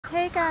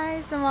Hey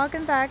guys, and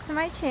welcome back to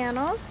my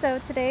channel. So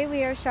today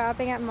we are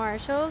shopping at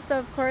Marshall's. So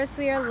of course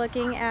we are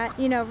looking at,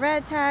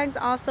 red tags,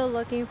 also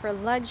looking for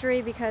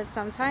luxury because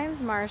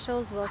sometimes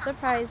Marshall's will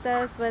surprise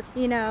us with,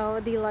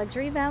 the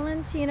luxury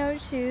Valentino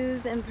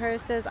shoes and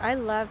purses. I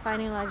love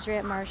finding luxury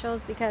at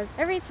Marshall's because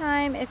every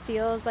time it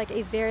feels like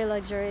a very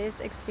luxurious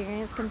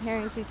experience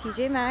comparing to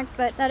TJ Maxx,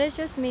 but that is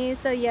just me.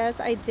 So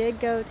yes, I did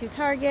go to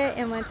Target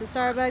and went to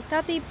Starbucks,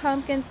 got the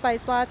pumpkin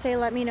spice latte.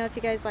 Let me know if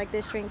you guys like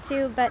this drink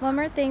too. But one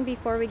more thing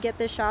before we get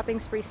this shopping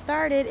spree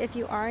started, if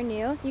you are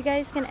new, you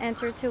guys can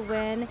enter to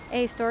win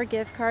a store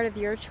gift card of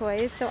your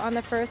choice. So on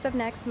the 1st of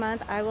next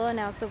month, I will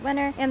announce the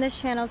winner, and this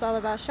channel is all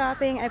about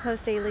shopping. I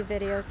post daily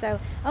videos, so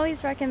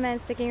always recommend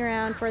sticking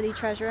around for the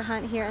treasure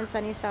hunt here in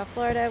sunny South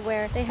Florida,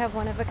 where they have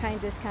one-of-a-kind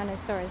discounted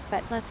stores.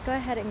 But let's go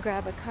ahead and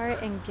grab a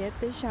cart and get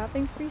this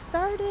shopping spree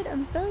started.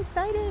 I'm so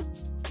excited.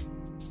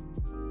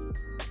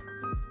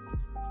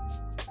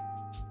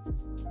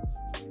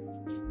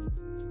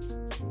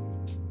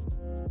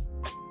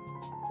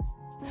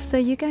 So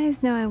you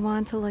guys know I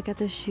want to look at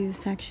the shoe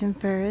section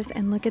first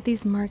and look at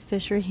these Marc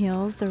Fisher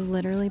heels. They're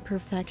literally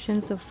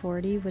perfection. So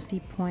 40 with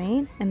the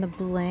point and the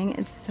bling.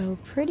 It's so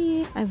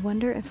pretty. I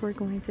wonder if we're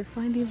going to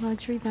find the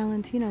luxury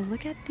Valentino.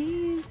 Look at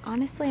these.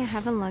 Honestly, I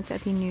haven't looked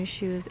at the new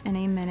shoes in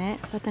a minute,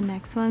 but the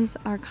next ones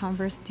are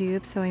Converse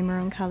dupes. So a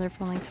maroon color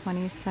for only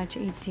 $20, such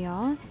a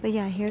deal. But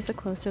yeah, here's a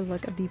closer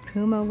look of the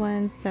Puma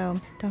ones. So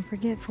don't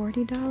forget,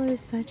 $40,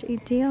 such a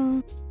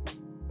deal.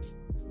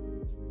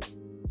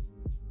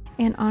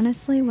 And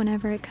honestly,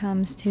 whenever it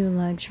comes to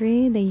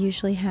luxury, they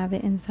usually have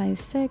it in size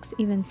 6,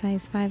 even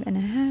size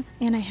 5.5.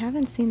 And I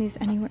haven't seen these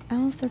anywhere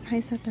else. They're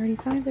priced at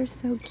 $35. They're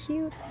so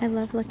cute. I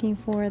love looking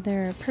for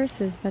their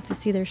purses, but to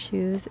see their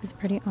shoes is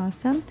pretty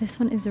awesome. This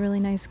one is really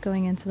nice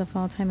going into the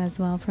fall time as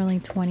well for only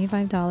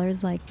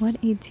 $25. Like, what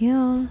a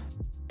deal.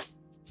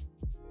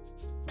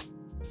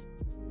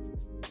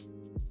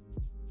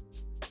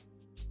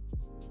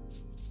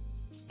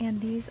 And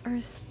these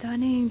are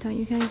stunning, don't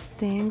you guys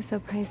think? So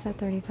priced at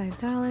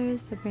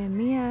 $35, the brand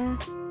Mia.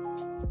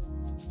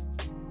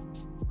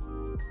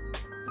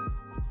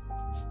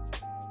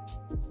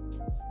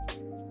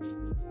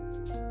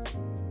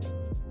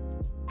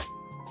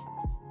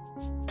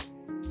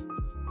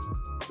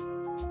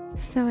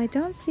 So I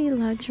don't see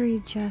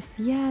luxury just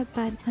yet,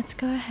 but let's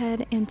go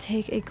ahead and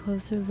take a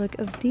closer look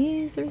of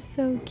these. They're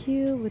so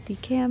cute with the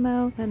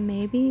camo, but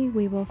maybe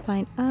we will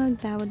find UGG.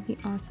 That would be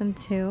awesome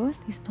too.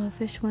 These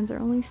blowfish ones are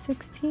only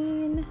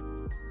 $16.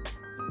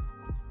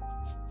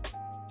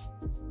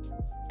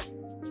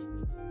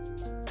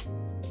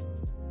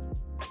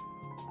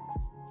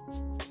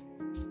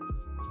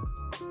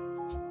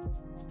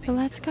 But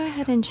let's go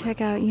ahead and check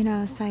out,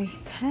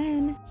 size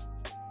 10.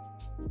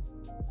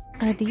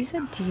 Are these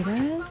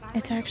Adidas?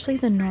 It's actually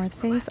the North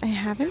Face. I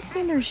haven't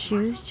seen their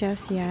shoes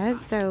just yet,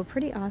 so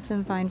pretty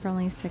awesome find for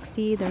only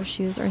 $60. Their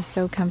shoes are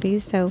so comfy,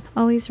 so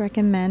always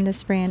recommend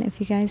this brand if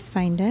you guys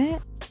find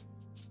it.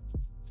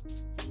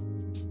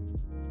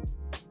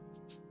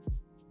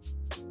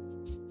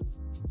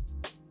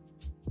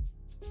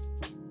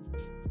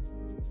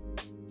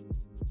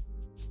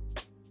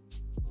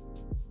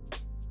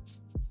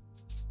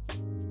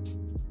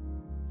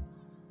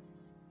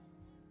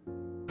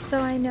 So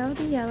I know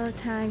the yellow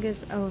tag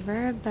is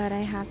over, but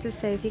I have to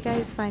say, if you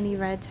guys find the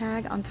red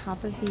tag on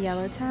top of the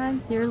yellow tag,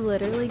 you're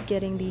literally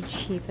getting the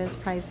cheapest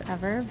price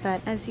ever.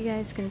 But as you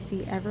guys can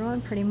see,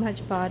 everyone pretty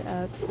much bought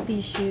up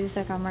these shoes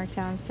that got marked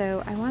down.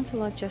 So I want to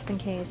look just in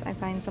case I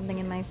find something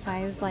in my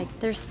size. Like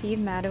there's Steve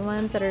Madden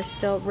ones that are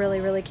still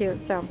really cute.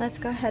 So let's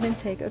go ahead and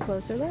take a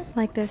closer look.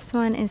 Like this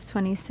one is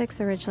 26,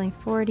 originally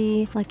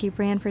 40. Lucky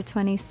Brand for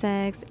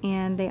 26,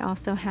 and they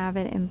also have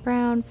it in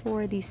brown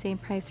for the same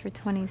price for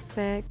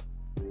 26.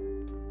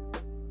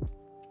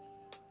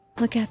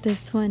 Look at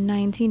this one,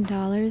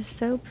 $19,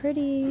 so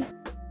pretty.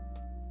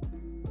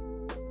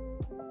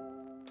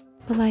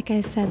 But like I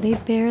said, they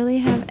barely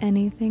have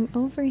anything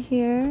over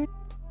here.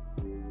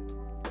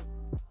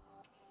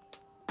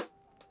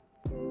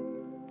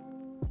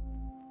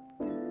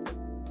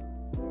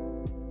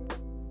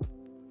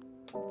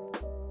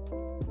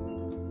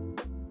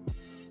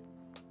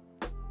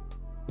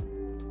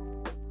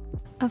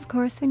 Of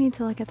course, we need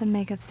to look at the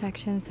makeup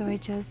section, so I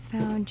just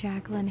found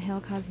Jaclyn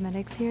Hill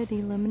Cosmetics here,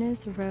 the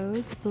Luminous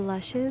Rose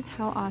Blushes.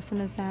 How awesome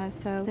is that?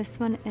 So this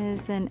one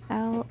is an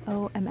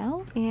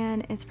LOML,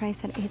 and it's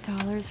priced at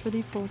 $8 for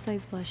the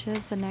full-size blushes.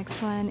 The next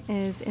one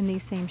is in the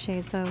same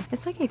shade, so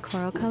it's like a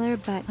coral color,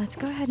 but let's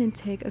go ahead and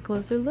take a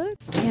closer look.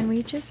 And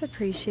we just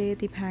appreciate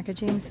the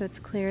packaging, so it's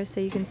clear so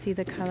you can see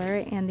the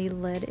color, and the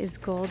lid is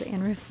gold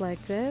and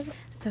reflective.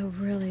 So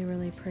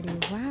really pretty.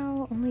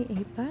 Wow, only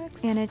 $8.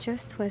 And it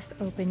just twists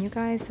open, you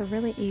guys. guys, so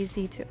really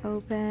easy to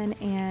open,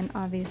 and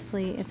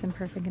obviously it's in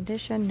perfect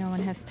condition. No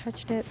one has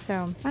touched it,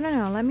 so I don't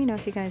know. Let me know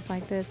if you guys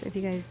like this. If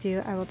you guys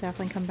do, I will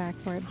definitely come back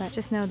for it, but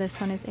just know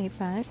this one is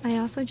 $8. I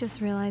also just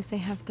realized they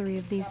have 3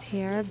 of these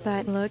here,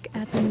 but look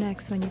at the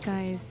next one, you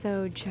guys.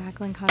 So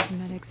Jaclyn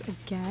Cosmetics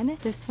again.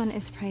 This one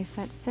is priced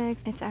at $6.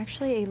 It's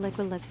actually a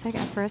liquid lipstick.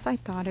 At first I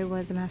thought it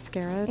was a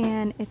mascara,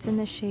 and it's in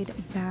the shade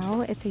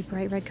Bow. It's a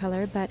bright red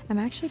color, but I'm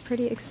actually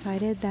pretty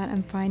excited that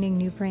I'm finding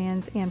new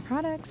brands and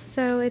products.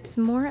 So it's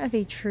more of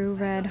a true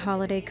red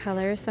holiday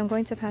color, so I'm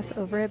going to pass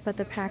over it, but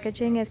the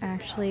packaging is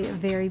actually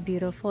very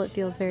beautiful. It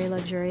feels very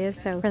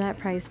luxurious, so for that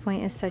price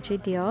point is such a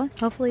deal.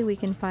 Hopefully we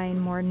can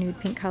find more nude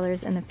pink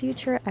colors in the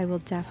future. I will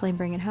definitely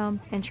bring it home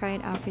and try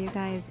it out for you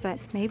guys, but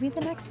maybe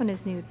the next one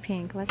is nude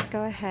pink. Let's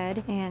go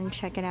ahead and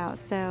check it out.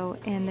 So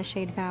in the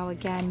shade Bow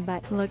again,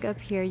 but look up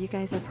here, you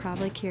guys are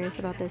probably curious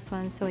about this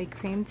one. So a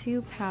cream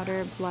tube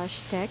powder blush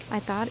stick. I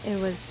thought it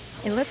was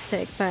a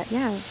lipstick, but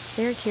yeah,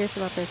 very curious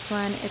about this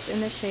one. It's in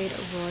the shade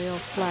Royal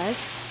Flush,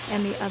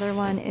 and the other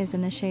one is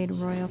in the shade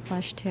Royal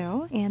Flush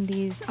too, and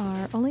these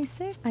are only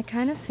 $6. I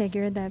kind of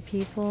figured that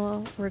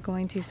people were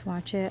going to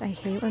swatch it. I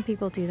hate when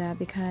people do that,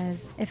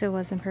 because if it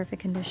was in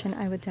perfect condition,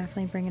 I would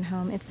definitely bring it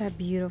home. It's that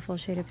beautiful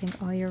shade of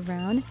pink all year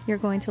round. You're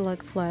going to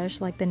look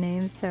flush like the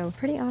name, so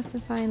pretty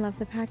awesome find. Love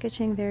the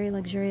packaging, very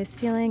luxurious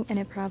feeling, and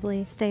it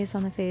probably stays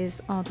on the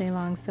face all day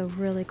long, so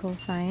really cool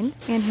find.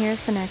 And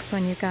here's the next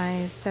one, you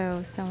guys.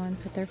 So someone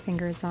put their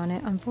fingers on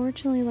it.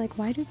 Unfortunately, like,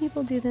 why do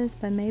people do this?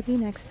 But maybe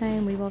next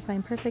time we will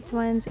find perfect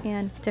ones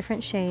and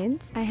different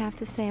shades. I have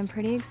to say I'm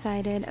pretty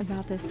excited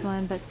about this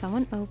one, but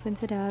someone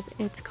opened it up.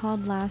 It's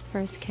called Last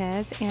First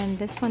Kiss, and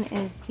this one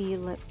is the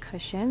lip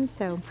cushion,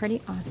 so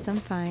pretty awesome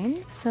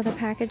find. So the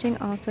packaging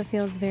also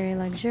feels very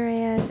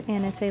luxurious,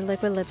 and it's a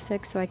liquid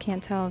lipstick, so I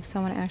can't tell if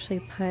someone actually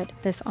put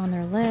this on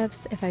their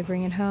lips. If I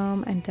bring it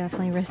home, I'm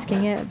definitely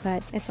risking it,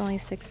 but it's only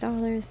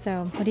 $6.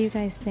 So what do you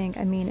guys think?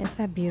 I mean, it's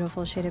that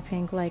beautiful shade of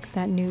pink, like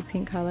that nude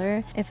pink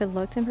color. If it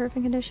looked in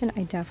perfect condition,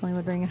 I definitely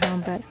would bring it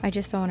home, but I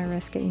just don't want to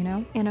risk it, you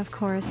know? And of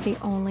course, the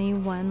only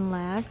one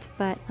left,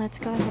 but let's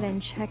go ahead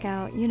and check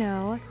out, you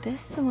know,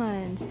 this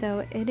one.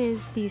 So it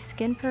is the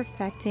Skin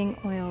Perfecting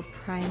Oil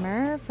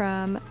Primer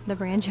from the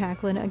brand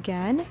Jaclyn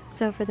again.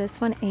 So for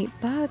this one,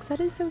 $8. That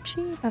is so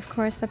cheap. Of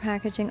course, the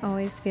packaging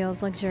always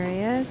feels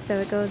luxurious. So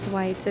it goes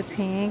white to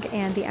pink,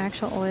 and the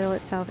actual oil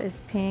itself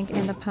is pink,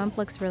 and the pump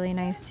looks really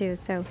nice too.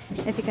 So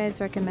if you guys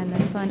recommend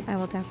this one, I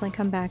will definitely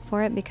come back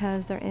for it,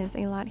 because there is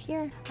a lot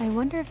here. I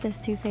wonder if this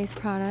Too Faced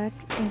product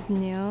is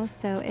new.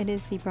 So it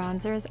is the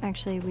bronzers.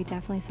 Actually, we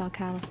definitely saw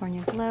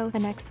California Glow. The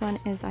next one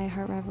is I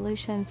Heart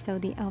Revolution. So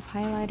the e.l.f.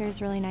 highlighter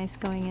is really nice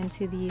going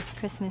into the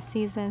Christmas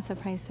season, so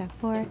priced at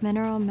 $4.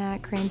 Mineral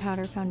Matte Cream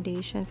Powder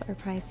foundations are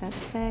priced at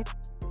 $6.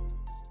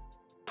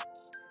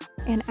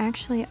 And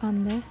actually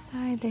on this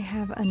side they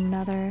have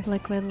another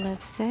liquid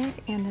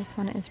lipstick, and this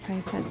one is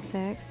priced at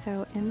 $6.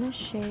 So in the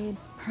shade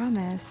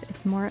Promise,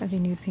 it's more of a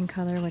nude pink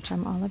color, which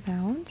I'm all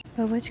about.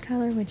 But which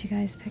color would you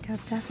guys pick up?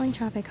 Definitely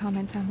drop a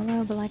comment down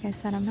below. But like I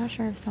said, I'm not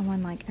sure if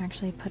someone like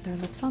actually put their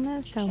lips on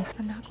this, so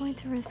I'm not going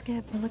to risk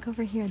it. But look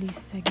over here, these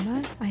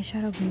Sigma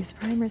eyeshadow base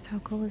primers. How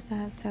cool is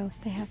that? So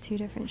they have 2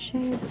 different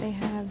shades. They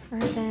have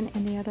Urban,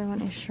 and the other one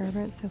is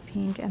Sherbet, so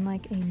pink and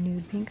like a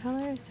nude pink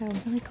color. So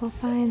really cool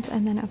finds.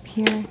 And then up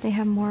here they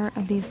have more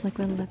of these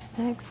liquid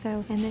lipsticks.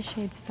 So in the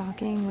shade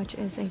Stalking, which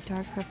is a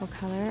dark purple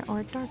color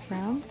or dark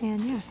brown,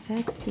 and yeah,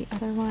 $6. The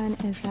other one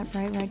is that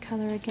bright red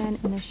color again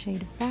in the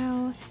shade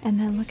Bow. And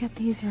then look at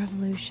these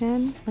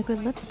Revolution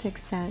liquid lipstick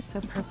sets.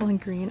 So purple and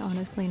green,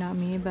 honestly not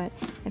me, but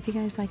if you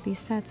guys like these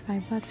sets,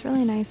 $5.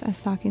 Really nice as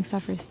stocking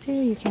stuffers too.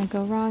 You can't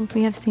go wrong.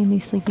 We have seen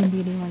these Sleeping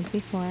Beauty ones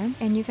before,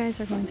 and you guys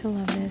are going to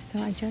love this. So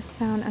I just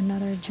found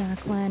another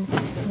Jaclyn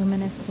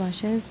luminous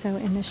blushes, so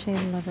in the shade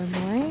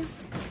Loverboy.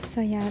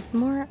 So yeah, it's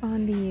more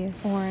on the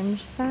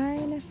orange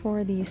side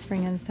for the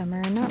spring and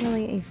summer. Not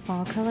really a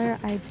fall color.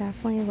 I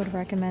definitely would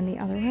recommend the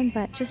other one,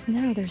 but just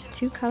know there's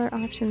 2 color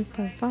options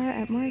so far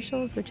at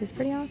Marshall's, which is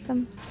pretty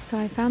awesome. So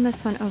I found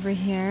this one over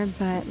here,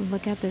 but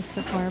look at this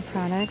Sephora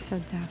product, so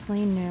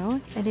definitely new.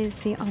 It is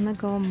the On The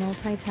Go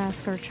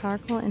Multitasker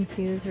Charcoal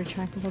Infused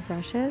Retractable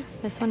Brushes.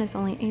 This one is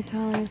only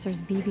 $8.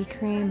 There's BB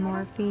Cream,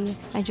 Morphe.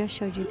 I just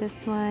showed you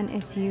this one.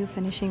 It's You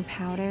Finishing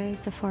Powders,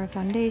 Sephora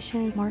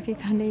Foundation, Morphe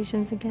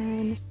Foundations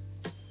again.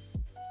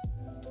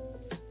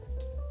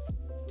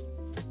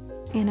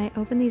 And I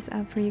opened these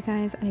up for you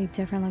guys at a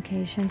different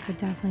location, so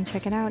definitely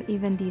check it out.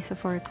 Even the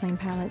Sephora Clean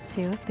palettes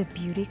too. The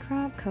Beauty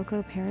Crop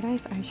Cocoa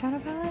Paradise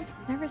eyeshadow palettes.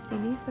 Never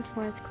seen these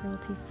before. It's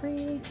cruelty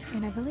free,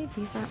 and I believe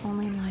these are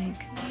only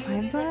like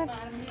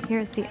 $5.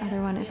 Here's the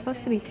other one. It's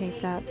supposed to be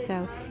taped up,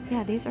 so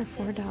yeah, these are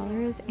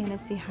 $4, and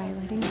it's the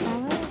highlighting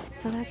palette.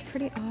 So that's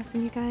pretty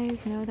awesome. You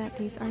guys know that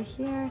these are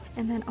here.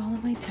 And then all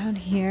the way down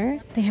here,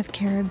 they have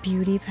Cara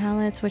Beauty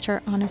palettes, which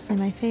are honestly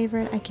my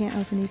favorite. I can't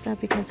open these up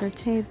because they're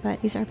taped,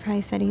 but these are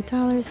priced at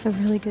 $8, so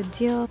really good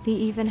deal. They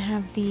even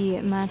have the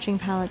matching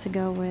palette to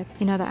go with,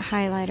 you know, that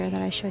highlighter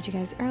that I showed you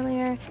guys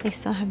earlier. They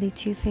still have the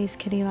Too Faced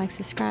Kitty Likes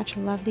to Scratch.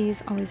 Love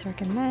these, always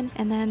recommend.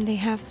 And then they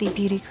have the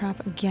Beauty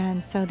Crop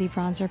again, so the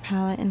bronzer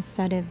palette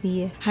instead of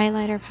the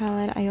highlighter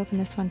palette. I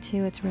opened this one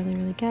too. It's really,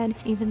 really good.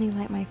 Even the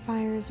Light My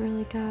Fire is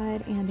really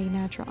good, and the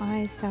Natural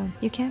Eyes, so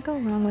you can't go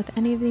wrong with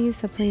any of these,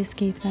 so please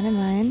keep that in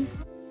mind.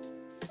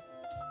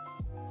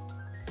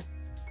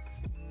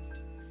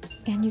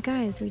 And you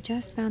guys, we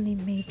just found the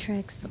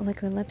Matrix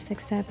liquid lipstick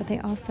set, but they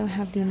also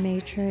have the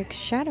Matrix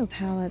shadow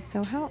palette.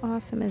 So how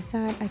awesome is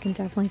that? I can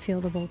definitely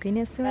feel the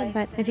bulkiness to it,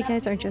 but if you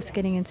guys are just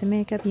getting into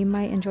makeup, you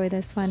might enjoy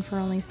this one for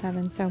only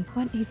 $7. So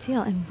what a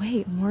deal. And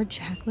wait, more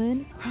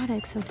Jacqueline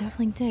products, so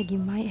definitely dig. You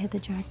might hit the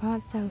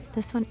jackpot. So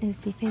this one is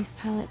the face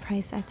palette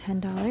priced at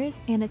 $10,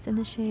 and it's in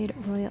the shade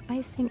Royal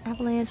Icing,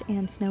 Avalanche,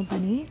 and Snow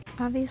Bunny.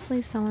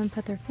 Obviously, someone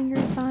put their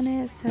fingers on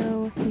it,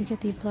 so you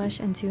get the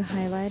blush and 2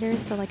 highlighters,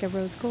 so like a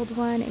rose gold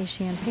one, a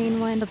champagne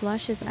one. The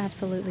blush is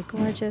absolutely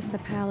gorgeous. The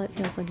palette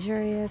feels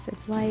luxurious.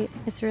 It's light.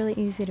 It's really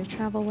easy to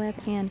travel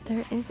with, and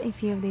there is a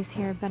few of these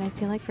here, but I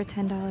feel like for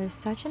 $10,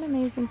 such an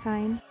amazing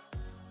find.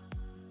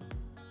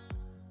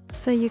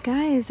 So you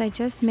guys, I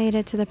just made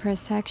it to the purse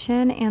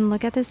section, and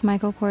look at this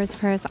Michael Kors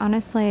purse.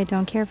 Honestly, I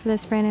don't care for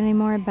this brand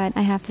anymore, but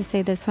I have to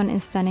say this one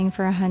is stunning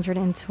for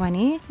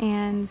 $120,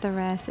 and the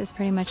rest is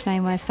pretty much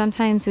Nine West.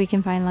 Sometimes we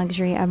can find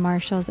luxury at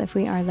Marshall's if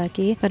we are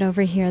lucky, but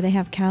over here they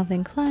have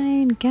Calvin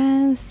Klein,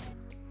 Guess.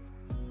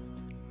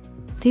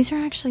 These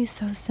are actually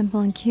so simple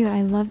and cute.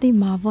 I love the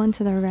mauve one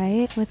to the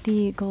right with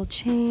the gold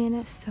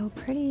chain. So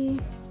pretty.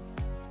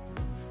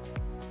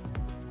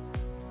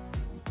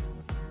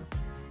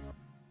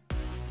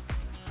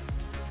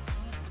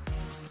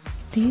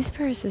 These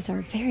purses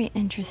are very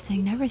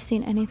interesting. Never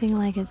seen anything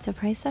like it. So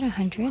priced at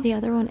 $100. The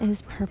other one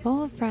is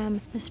purple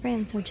from this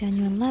brand, so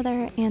Genuine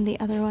Leather, and the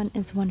other one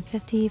is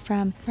 $150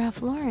 from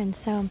Ralph Lauren.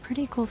 So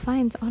pretty cool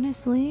finds,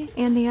 honestly.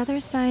 And the other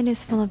side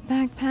is full of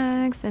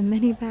backpacks and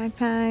mini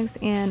backpacks,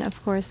 and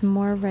of course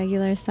more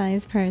regular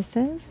size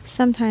purses.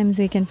 Sometimes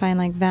we can find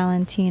like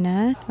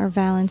Valentina or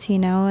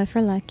Valentino if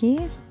we're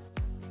lucky.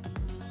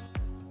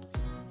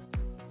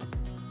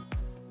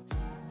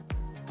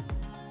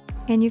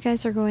 And you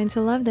guys are going to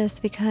love this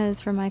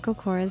because for Michael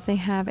Kors, they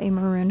have a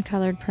maroon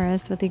colored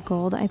purse with the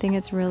gold. I think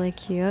it's really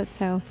cute.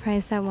 So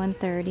priced at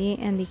 $130,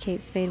 and the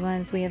Kate Spade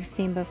ones we have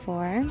seen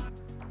before.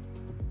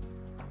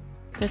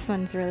 This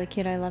one's really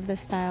cute. I love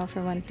this style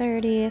for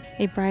 $130.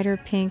 A brighter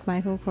pink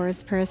Michael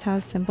Kors purse. How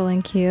simple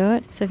and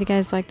cute. So if you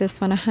guys like this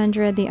one,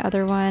 $100. The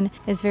other one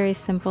is very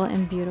simple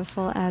and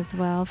beautiful as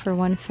well for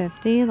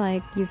 $150.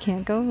 Like, you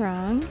can't go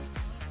wrong.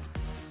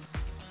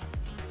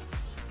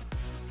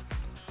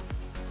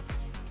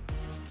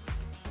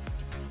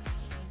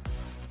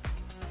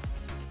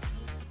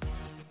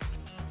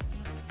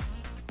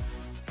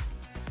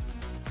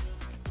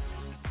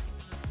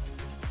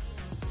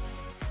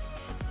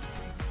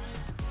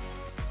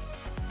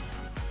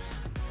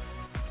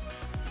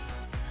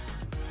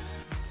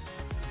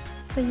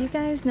 So you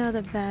guys know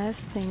the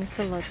best things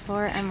to look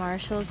for at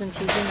Marshalls and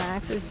TJ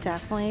Maxx is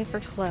definitely for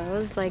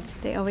clothes. Like,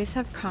 they always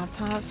have crop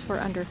tops for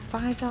under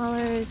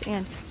 $5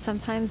 and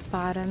sometimes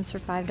bottoms for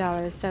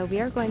 $5. So we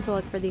are going to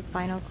look for the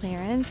final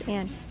clearance.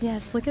 And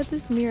yes, look at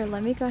this mirror.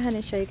 Let me go ahead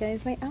and show you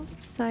guys my outfit.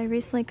 So I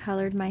recently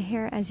colored my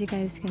hair, as you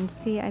guys can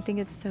see. I think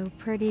it's so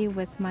pretty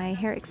with my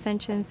hair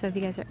extensions. So if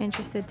you guys are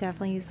interested,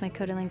 definitely use my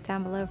code link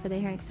down below for the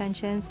hair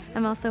extensions.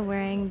 I'm also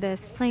wearing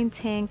this plain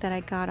tank that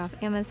I got off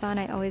Amazon.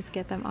 I always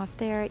get them off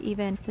there.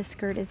 Even the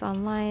skirt is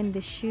online.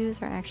 The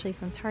shoes are actually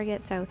from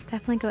Target, so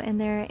definitely go in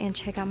there and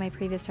check out my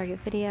previous Target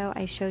video.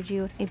 I showed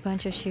you a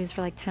bunch of shoes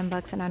for like 10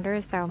 bucks and under,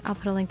 so I'll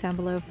put a link down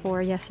below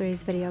for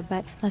yesterday's video.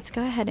 But let's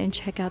go ahead and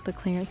check out the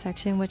clearance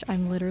section, which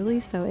I'm literally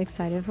so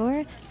excited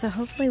for. So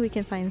hopefully we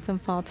can find some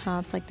fall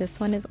tops. Like, this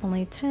one is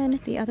only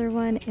 $10, the other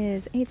one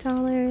is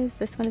 $8,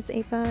 this one is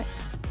 $8.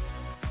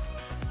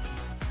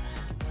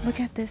 Look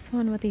at this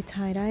one with the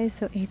tie-dye,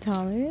 so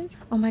 $8.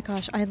 Oh my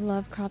gosh, I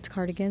love cropped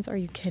cardigans. Are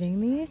you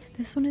kidding me?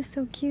 This one is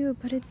so cute,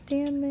 but it's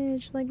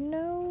damaged. Like,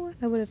 no.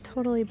 I would have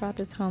totally brought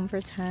this home for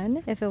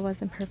 $10 if it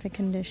was in perfect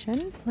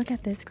condition. Look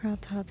at this crop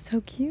top, so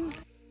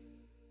cute.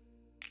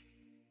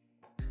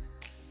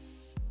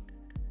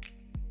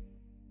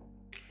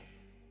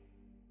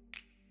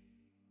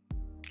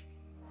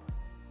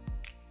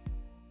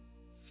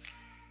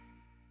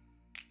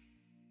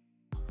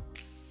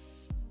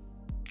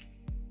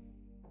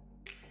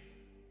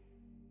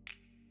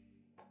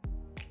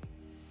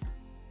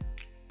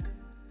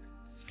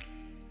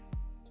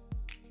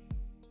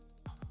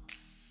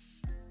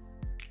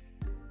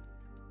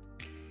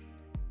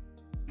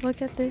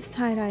 Look at this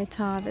tie-dye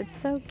top. It's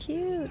so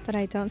cute, but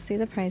I don't see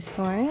the price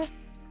for it.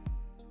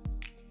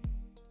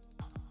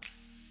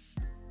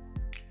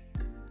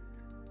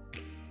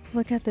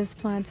 Look at this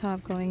plaid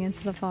top going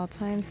into the fall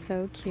time,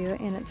 so cute,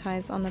 and it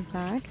ties on the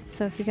back.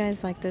 So if you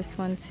guys like this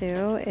one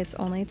too, it's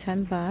only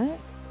 10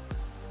 bucks.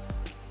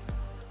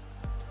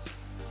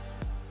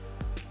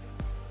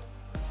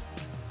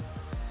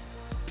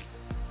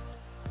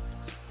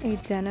 A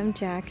denim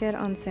jacket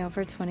on sale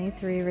for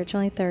 $23,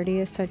 originally $30,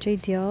 is such a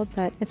deal,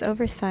 but it's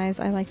oversized.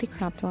 I like the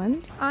cropped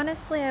ones.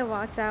 Honestly, I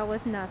walked out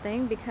with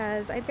nothing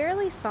because I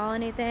barely saw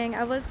anything.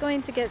 I was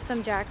going to get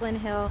some Jaclyn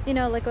Hill, you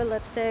know, liquid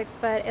lipsticks,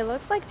 but it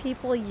looks like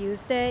people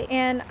used it.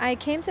 And I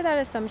came to that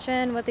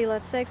assumption with the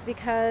lipsticks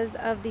because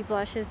of the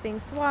blushes being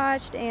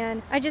swatched,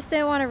 and I just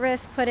didn't want to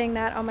risk putting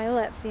that on my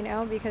lips, you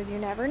know, because you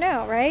never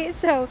know, right?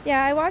 So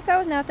yeah, I walked out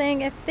with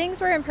nothing. If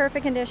things were in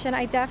perfect condition,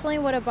 I definitely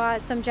would have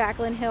bought some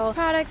Jaclyn Hill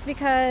products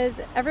because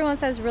everyone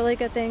says really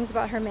good things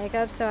about her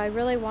makeup, so I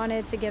really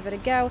wanted to give it a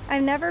go.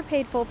 I've never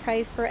paid full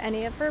price for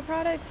any of her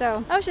products,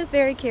 so I was just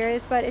very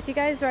curious. But if you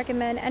guys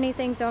recommend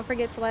anything, don't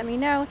forget to let me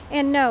know.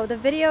 And no, the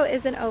video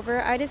isn't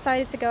over. I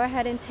decided to go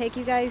ahead and take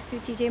you guys to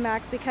TJ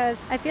Maxx because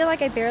I feel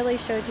like I barely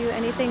showed you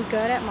anything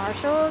good at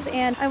Marshall's,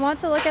 and I want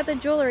to look at the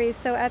jewelry.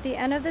 So at the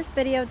end of this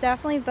video,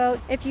 definitely vote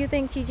if you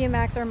think TJ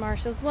Maxx or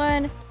Marshall's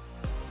won.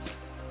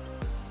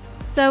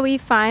 So we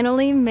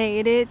finally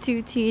made it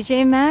to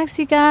TJ Maxx,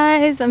 you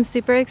guys. I'm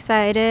super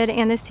excited,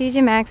 and this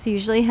TJ Maxx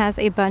usually has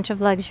a bunch of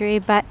luxury,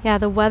 but yeah,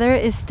 the weather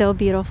is still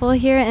beautiful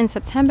here in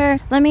September.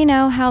 Let me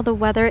know how the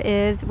weather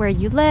is where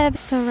you live.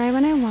 So right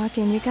when I walk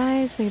in, you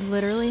guys, they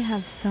literally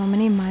have so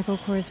many Michael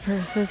Kors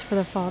purses for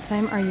the fall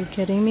time. Are you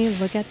kidding me?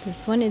 Look at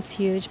this one, it's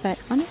huge, but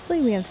honestly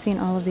we have seen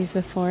all of these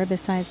before.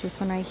 Besides this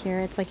one right here,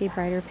 it's like a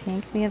brighter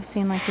pink. We have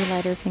seen like the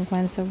lighter pink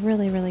one, so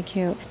really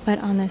cute. But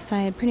on this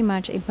side, pretty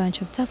much a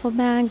bunch of duffel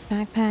bags,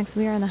 backpacks.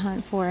 We are on the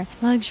hunt for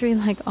luxury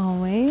like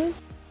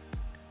always.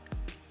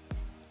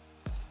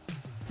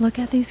 Look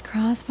at these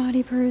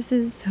crossbody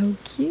purses, so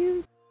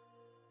cute.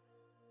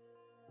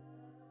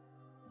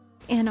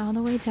 And all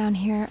the way down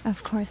here,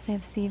 of course, they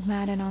have Steve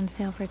Madden on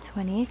sale for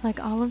 $20.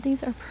 Like, all of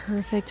these are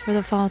perfect for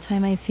the fall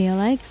time, I feel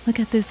like. Look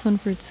at this one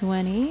for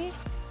 $20.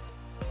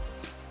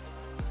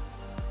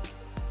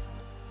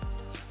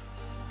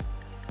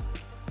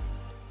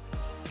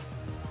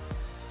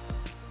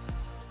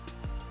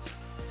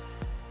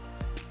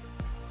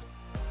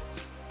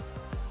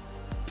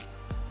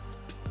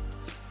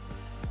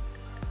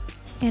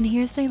 And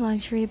here's a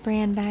luxury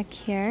brand back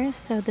here.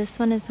 So this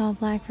one is all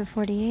black for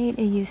 $48.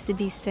 It used to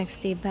be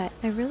 $60, but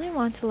I really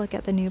want to look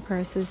at the new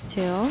purses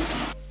too.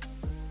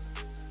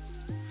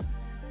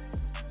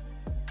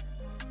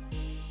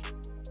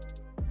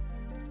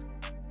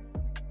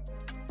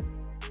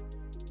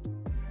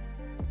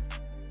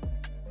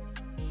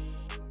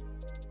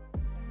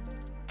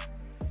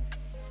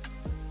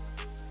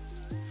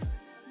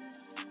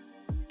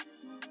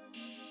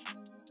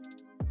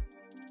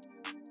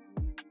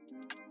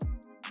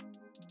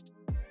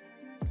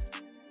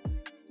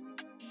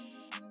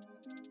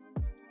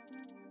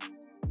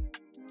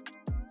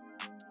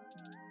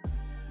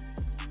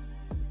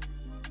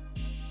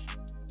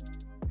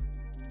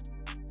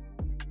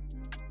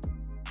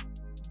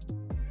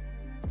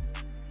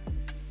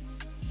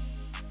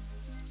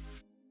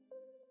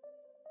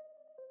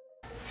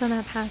 So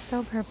that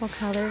pastel purple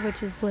color,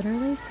 which is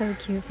literally so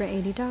cute, for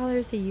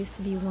 $80. It used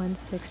to be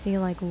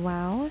 $160. Like,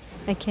 wow,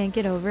 I can't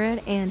get over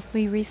it. And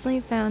we recently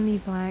found the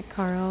black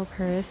Carl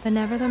purse, but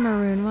never the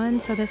maroon one.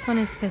 So this one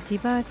is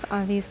 $50.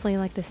 Obviously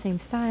like the same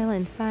style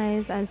and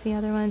size as the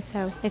other one.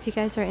 So if you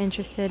guys are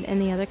interested in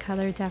the other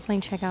color,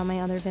 definitely check out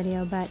my other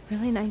video. But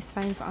really nice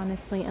finds,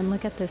 honestly. And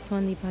look at this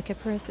one. The bucket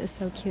purse is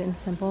so cute and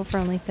simple for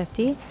only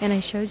 $50. And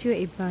I showed you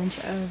a bunch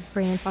of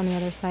brands on the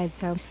other side.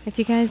 So if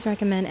you guys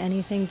recommend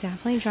anything,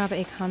 definitely drop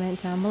a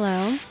comment down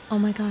below. Oh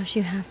my gosh,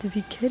 you have to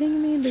be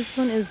kidding me. This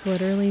one is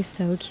literally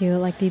so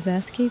cute. Like the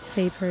best Kate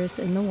Spade purse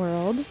in the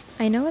world.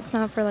 I know it's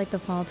not for like the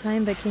fall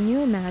time, but can you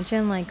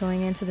imagine like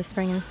going into the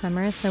spring and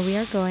summer? So we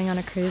are going on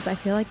a cruise. I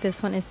feel like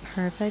this one is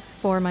perfect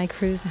for my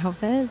cruise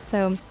outfit.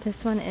 So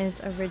this one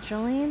is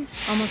originally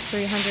almost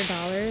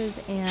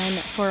 $300, and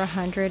for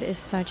 $100 is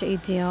such a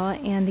deal.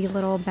 And the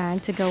little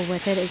bag to go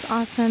with it is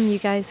awesome. You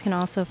guys can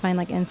also find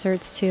like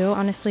inserts too.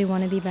 Honestly,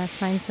 one of the best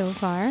finds so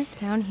far.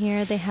 Down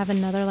here they have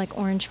another like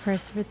orange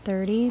purse for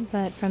 $30,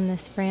 but from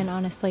this brand,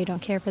 honestly,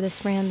 don't care for this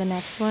brand. The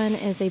next one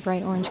is a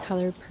bright orange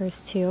colored purse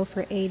too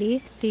for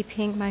 $80. The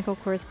pink Michael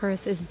Kors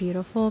purse is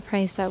beautiful,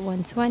 priced at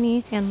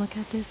 $120. And look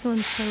at this one,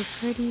 so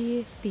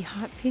pretty. The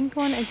hot pink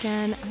one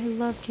again. I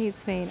love Kate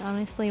Spade,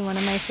 honestly one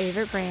of my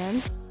favorite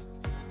brands.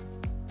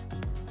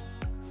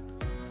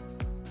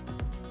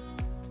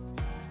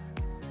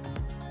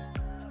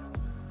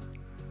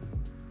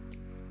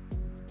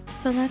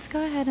 So let's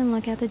go ahead and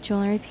look at the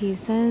jewelry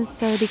pieces.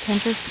 So the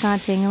Kendra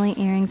Scott dangly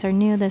earrings are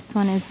new. This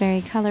one is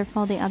very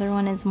colorful. The other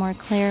one is more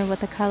clear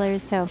with the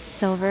colors. So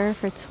silver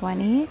for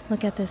 20.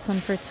 Look at this one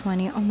for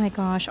 20. Oh my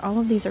gosh, all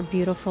of these are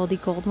beautiful. The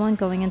gold one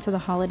going into the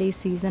holiday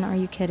season. Are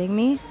you kidding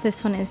me?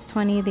 This one is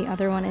 20. The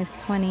other one is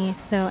 20.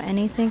 So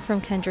anything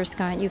from Kendra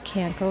Scott, you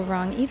can't go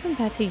wrong. Even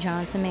Betsey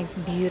Johnson makes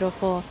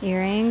beautiful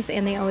earrings,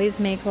 and they always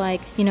make, like,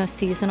 you know,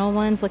 seasonal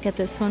ones. Look at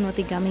this one with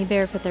the gummy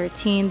bear for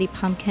 13. The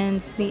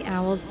pumpkins, the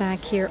owls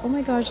back here. Oh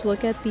my gosh,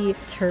 look at the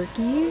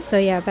turkey. So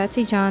yeah,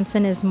 Betsey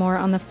Johnson is more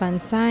on the fun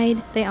side.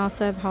 They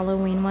also have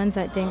Halloween ones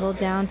that dangle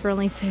down for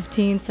only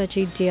 15. Such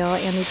a deal.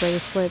 And the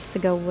bracelets to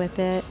go with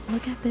it.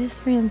 Look at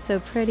this brand, so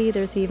pretty.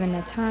 There's even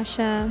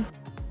Natasha.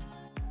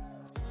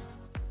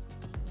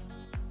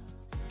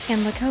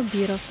 And look how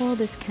beautiful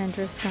this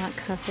Kendra Scott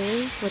cuff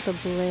is with the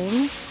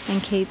bling.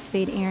 And Kate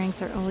Spade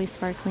earrings are always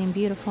sparkly and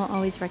beautiful.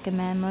 Always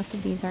recommend. Most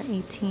of these are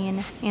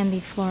 18. And the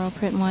floral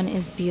print one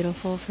is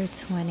beautiful for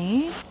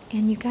 20.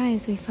 And you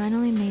guys, we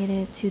finally made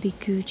it to the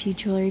Gucci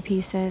jewelry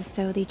pieces.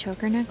 So the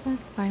choker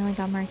necklace finally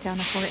got marked down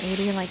to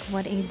 $480. Like,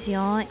 what a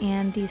deal.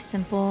 And these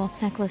simple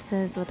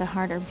necklaces with a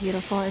heart are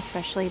beautiful,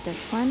 especially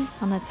this one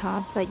on the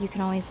top. But you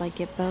can always like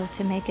get both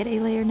to make it a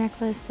layer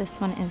necklace.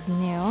 This one is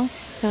new.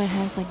 So it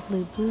has like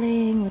blue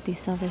bling with the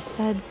silver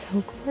studs.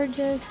 So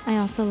gorgeous. I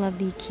also love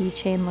the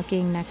keychain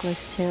looking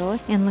necklace too.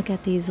 And look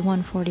at these,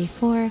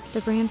 $144.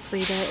 The brand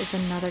FREDA is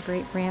another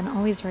great brand.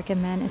 Always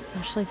recommend,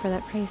 especially for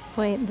that price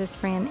point. This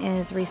brand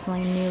is recently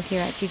new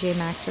here at TJ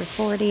Maxx for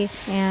 $40,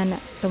 and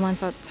the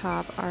ones up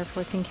top are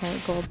 14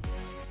 karat gold.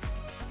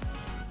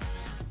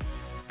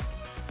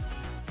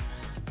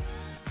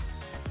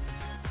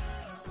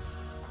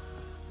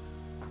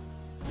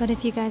 But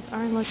if you guys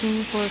are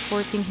looking for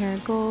 14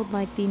 karat gold,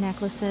 like the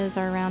necklaces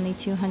are around the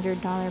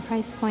 $200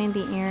 price point,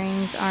 the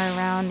earrings are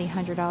around the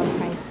 $100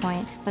 price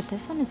point. But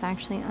this one is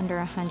actually under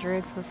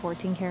 $100 for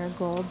 14 karat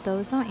gold.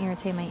 Those don't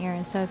irritate my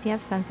ears, so if you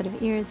have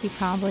sensitive ears, you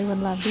probably would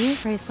love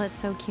these. Bracelets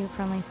so cute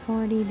for only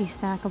 $40. The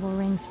stackable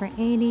rings for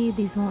 $80.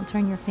 These won't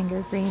turn your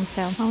finger green,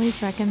 so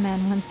always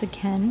recommend once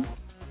again.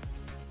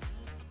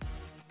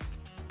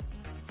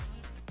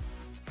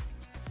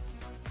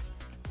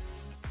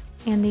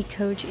 And the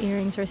Coach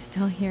earrings are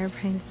still here,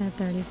 priced at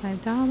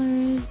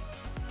 $35.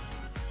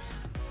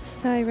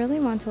 So I really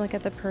want to look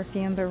at the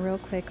perfume, but real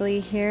quickly,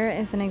 here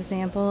is an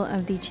example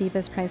of the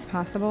cheapest price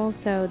possible.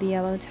 So the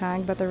yellow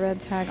tag, but the red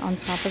tag on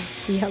top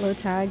of the yellow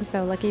tag.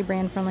 So Lucky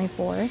Brand for only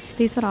 $4.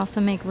 These would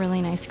also make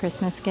really nice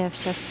Christmas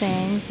gifts, just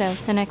saying. So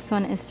the next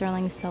one is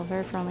sterling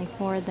silver for only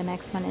 $4. The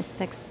next one is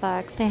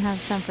 $6. They have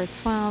some for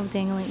 $12,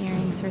 dangly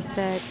earrings for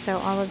 $6. So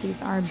all of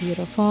these are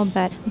beautiful,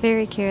 but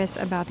very curious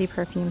about the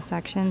perfume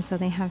section. So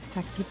they have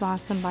Sexy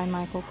Blossom by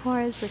Michael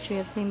Kors, which we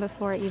have seen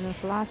before, even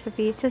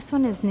Philosophy. This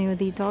one is new,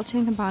 the Dolce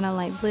 & Gabbana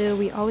light blue.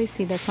 We always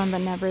see this one,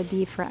 but never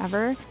the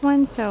Forever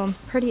one, so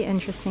pretty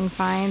interesting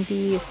find.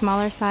 The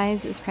smaller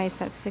size is priced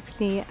at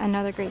 $60.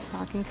 Another great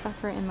stocking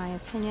stuffer in my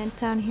opinion.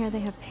 Down here they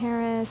have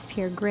Paris,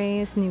 Pure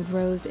Grace, Nude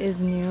Rose is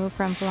new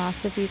from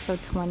Philosophy, so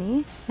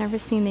 $20. Never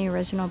seen the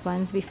original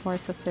blends before,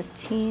 so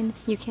 $15.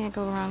 You can't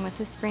go wrong with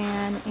this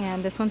brand,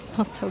 and this one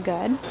smells so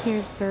good.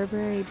 Here's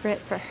Burberry Brit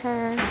for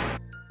her.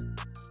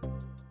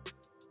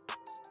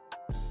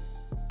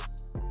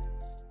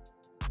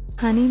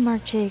 Honey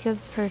Marc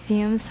Jacobs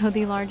perfume, so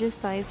the largest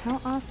size. How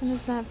awesome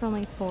is that for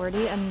only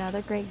 $40?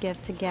 Another great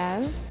gift to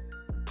give.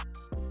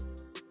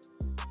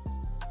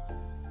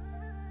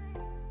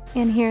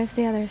 And here's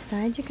the other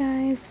side, you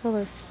guys, full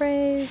of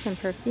sprays and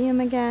perfume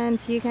again.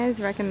 Do you guys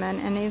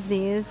recommend any of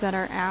these that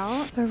are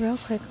out? But real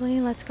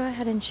quickly, let's go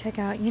ahead and check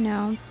out, you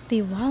know,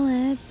 the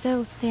wallet.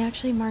 So they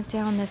actually marked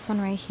down this one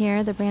right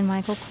here, the brand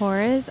Michael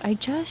Kors. I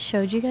just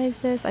showed you guys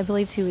this, I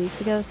believe 2 weeks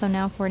ago, so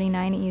now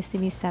 $49. It used to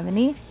be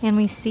 $70. And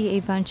we see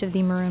a bunch of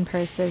the maroon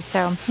purses.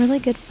 So really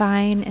good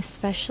find,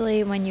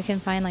 especially when you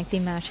can find like the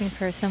matching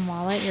purse and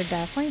wallet. You're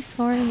definitely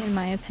scoring, in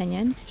my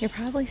opinion. You're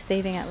probably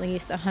saving at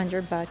least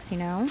 $100, you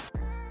know?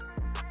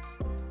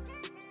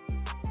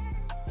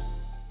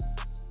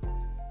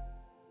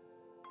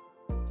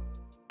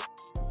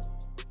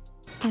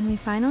 And we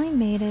finally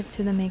made it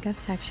to the makeup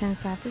section,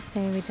 so I have to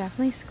say we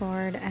definitely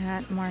scored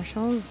at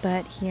Marshall's,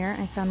 but here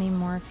I found the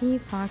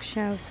Morphe Fox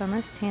Show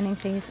Sunless Tanning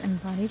Face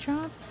and Body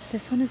Drops.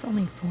 This one is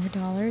only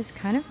 $4,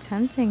 kind of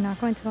tempting,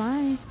 not going to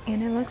lie.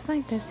 And it looks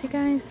like this, you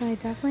guys, so I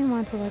definitely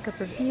want to look up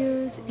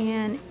reviews,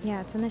 and yeah,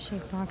 it's in the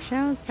shade Fox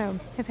Show, so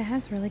if it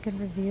has really good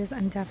reviews,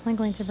 I'm definitely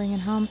going to bring it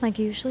home. Like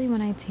usually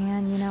when I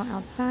tan, you know,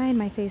 outside,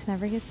 my face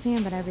never gets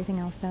tan, but everything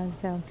else does,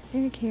 so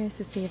very curious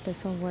to see if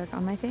this will work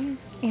on my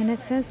face. And it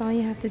says all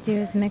you have to do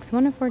is mix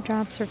 1 to 4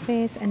 drops for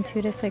face and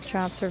 2 to 6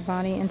 drops for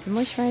body into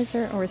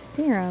moisturizer or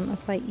serum.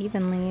 Apply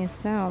evenly.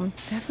 So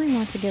definitely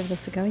want to give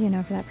this a go, you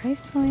know, for that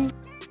price point.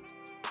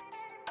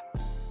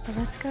 But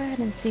let's go ahead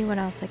and see what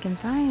else I can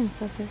find.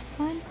 So this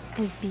one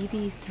is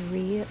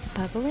BB3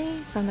 Bubbly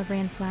from the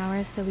brand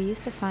Flowers. So we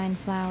used to find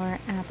Flower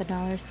at the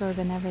dollar store,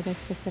 but never this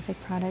specific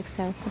product.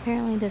 So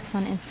apparently this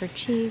one is for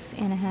cheeks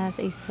and it has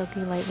a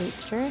silky lightweight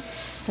stir.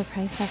 So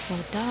priced at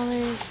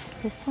 $4.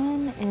 This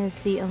one is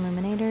the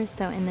Illuminator,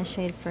 so in the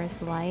shade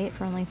First Light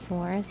for only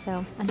 $4.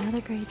 So another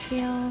great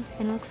deal.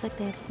 And it looks like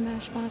they have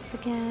Smashbox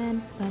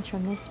again. Bunch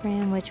from this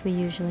brand, which we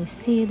usually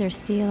see.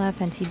 There's Stila,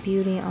 Fenty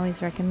Beauty,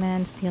 always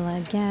recommend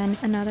Stila again.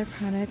 Another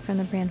product from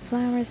the brand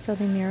Flowers, so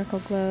the Miracle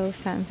Glow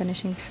Satin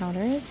Finishing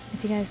Powders.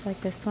 If you guys like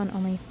this one,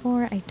 only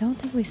 $4. I don't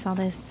think we saw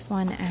this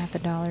one at the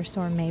dollar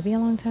store, maybe a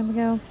long time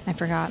ago. I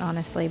forgot,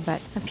 honestly,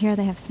 but up here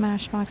they have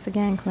Smashbox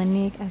again,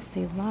 Clinique,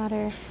 Estee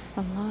Lauder,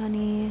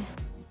 Alani.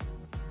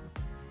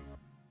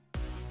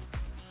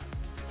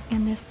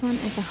 And this one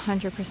is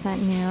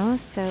 100% new,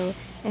 so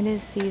it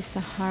is the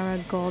Sahara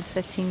Gold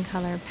 15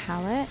 color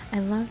palette. I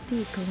love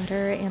the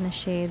glitter and the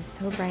shades,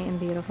 so bright and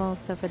beautiful.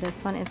 So for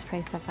this one, it's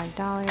priced at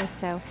 $5.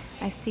 So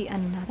I see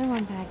another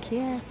one back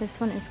here. This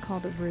one is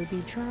called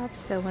Ruby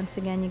Drops. So once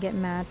again, you get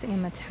mattes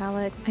and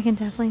metallics. I can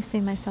definitely see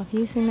myself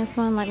using this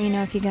one. Let me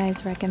know if you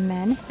guys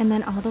recommend. And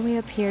then all the way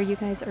up here, you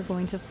guys are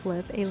going to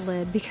flip a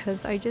lid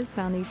because I just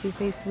found the Too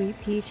Faced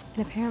Sweet Peach.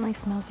 It apparently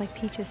smells like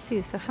peaches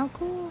too, so how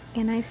cool.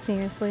 And I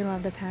seriously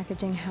love the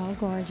packaging, how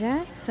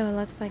gorgeous. So it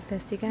looks like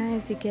this, you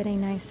guys. You get a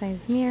nice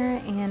size mirror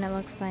and it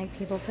looks like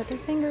people put their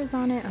fingers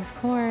on it, of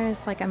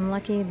course. Like, I'm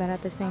lucky, but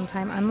at the same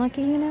time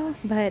unlucky, you know.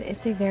 But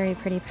it's a very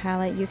pretty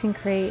palette. You can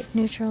create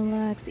neutral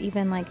looks,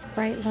 even like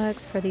bright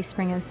looks for the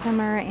spring and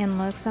summer, and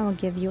looks that will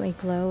give you a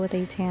glow with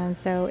a tan.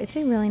 So it's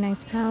a really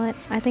nice palette.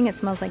 I think it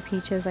smells like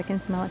peaches. I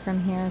can smell it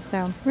from here.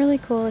 So really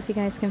cool if you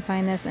guys can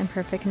find this in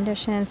perfect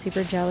condition.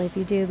 Super jelly if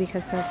you do,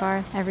 because so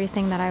far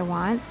everything that I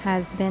want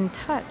has been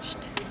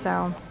touched.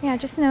 So yeah,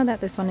 just know that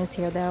this one is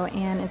here though,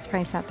 and it's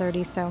priced at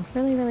 $30. So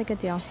really good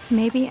deal.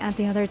 Maybe at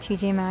the other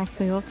TJ Maxx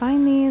we will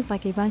find these,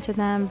 like a bunch of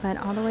them, but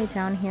all the way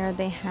down here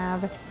they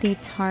have the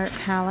Tarte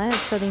palette,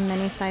 so the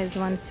mini size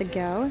ones to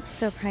go.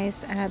 So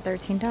priced at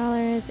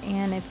 $13,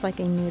 and it's like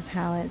a nude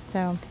palette.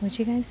 So would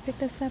you guys pick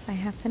this up? I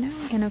have to know.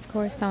 And of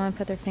course someone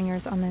put their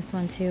fingers on this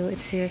one too.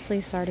 It's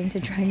seriously starting to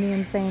drive me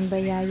insane,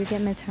 but yeah, you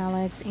get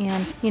metallics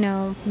and, you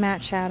know,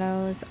 matte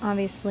shadows,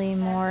 obviously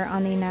more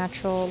on the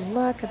natural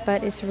look,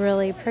 but it's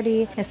really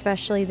pretty,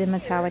 especially the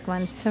metallic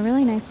ones. So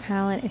really nice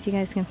palette if you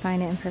guys can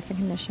find it in perfect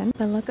condition.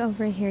 But look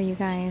over here, you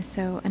guys.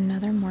 So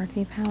another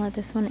Morphe palette.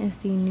 This one is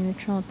the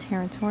Neutral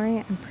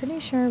Territory. I'm pretty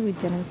sure we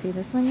didn't see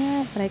this one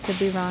yet, but I could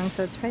be wrong.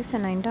 So it's priced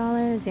at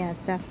 $9. Yeah,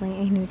 it's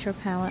definitely a neutral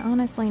palette.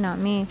 Honestly, not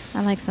me.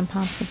 I like some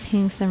pops of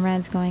pinks and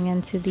reds going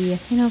into the,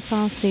 you know,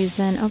 fall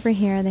season. Over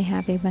here they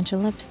have a bunch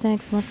of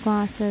lipsticks, lip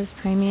glosses,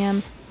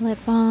 premium lip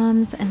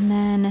balms, and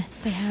then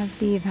they have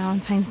the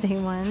Valentine's Day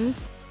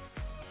ones.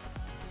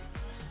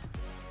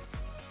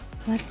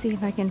 Let's see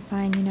if I can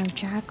find, you know,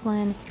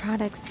 Jacqueline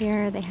products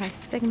here. They have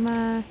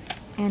Sigma,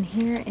 and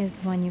here is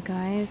one, you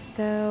guys.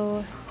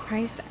 So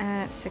priced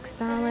at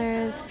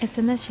 $6. It's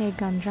in the shade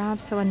Gumdrop,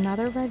 so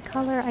another red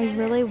color. I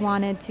really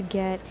wanted to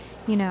get,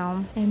 you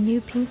know, a new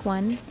pink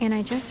one, and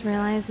I just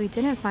realized we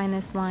didn't find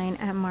this line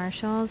at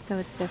Marshall's, so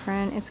it's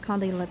different. It's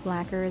called the Lip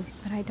Lacquers,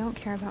 but I don't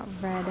care about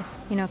red,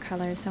 you know,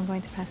 colors, so I'm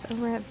going to pass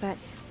over it. But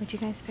would you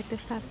guys pick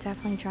this up?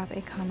 Definitely drop a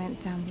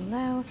comment down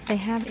below. They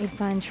have a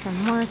bunch from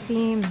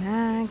Morphe,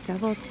 MAC,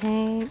 Double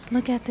Take.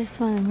 Look at this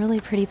one, really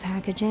pretty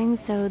packaging.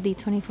 So the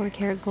 24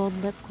 karat gold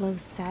lip glow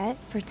set.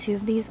 For 2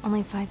 of these,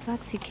 only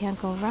 $5. You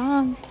can't go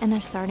wrong. And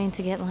they're starting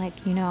to get,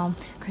 like, you know,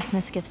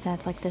 Christmas gift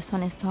sets. Like this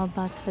one is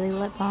 $12 for the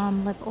lip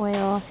balm, lip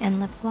oil, and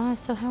lip gloss.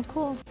 So how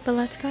cool. But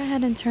let's go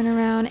ahead and turn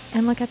around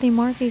and look at the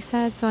Morphe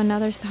set. So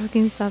another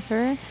stocking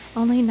stuffer,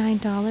 only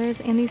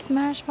 $9. And the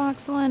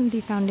Smashbox one,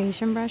 the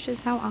foundation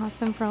brushes, how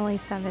awesome, for only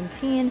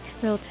 $17.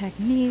 Real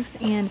Techniques,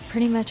 and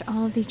pretty much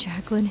all of the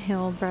Jaclyn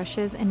Hill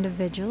brushes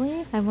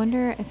individually. I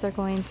wonder if they're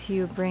going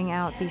to bring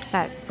out these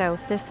sets. So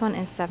this one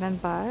is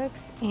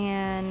 $7,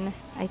 and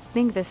I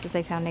think this is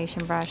a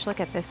foundation brush. Look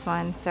at this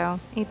one. So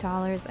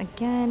 $8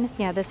 again.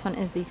 Yeah, this one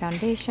is the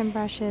foundation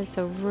brushes,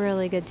 so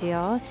really good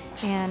deal.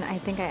 And I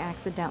think I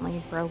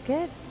accidentally broke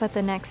it. But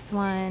the next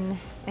one,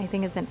 I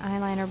think, is an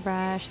eyeliner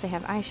brush. They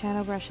have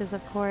eyeshadow brushes,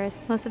 of course.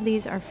 Most of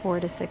these are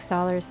 $4 to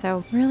 $6,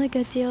 so really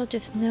good deal.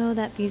 Just know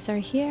that these are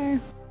here.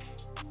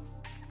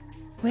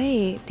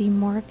 Wait, the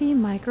Morphe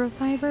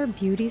microfiber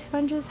beauty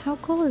sponges, how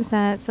cool is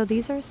that? So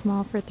these are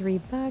small for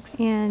 $3,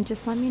 and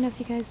just let me know if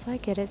you guys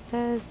like it. It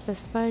says the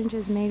sponge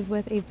is made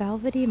with a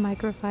velvety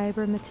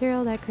microfiber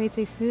material that creates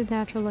a smooth,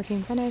 natural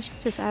looking finish.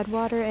 Just add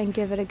water and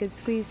give it a good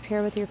squeeze.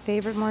 Pair with your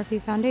favorite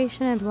Morphe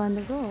foundation and blend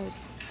the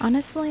rolls.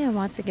 Honestly, I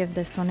want to give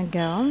this one a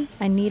go.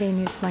 I need a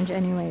new sponge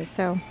anyway,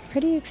 so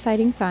pretty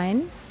exciting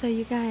find. So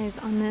you guys,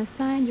 on this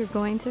side, you're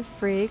going to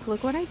freak.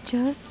 Look what I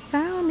just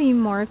found. one, the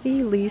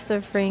Morphe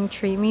Lisa Frank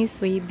Treat Me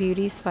Sweet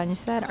Beauty Sponge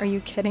Set. Are you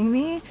kidding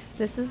me?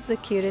 This is the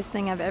cutest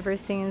thing I've ever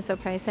seen, so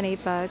priced at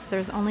 $8.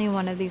 There's only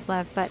one of these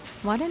left, but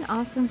what an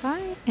awesome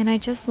buy. And I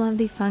just love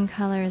the fun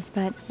colors,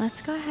 but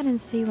let's go ahead and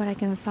see what I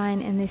can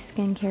find in the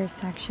skincare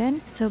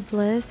section. So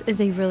Bliss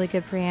is a really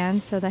good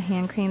brand, so the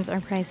hand creams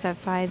are priced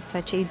at $5,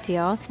 such a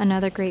deal.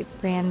 Another great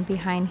brand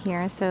behind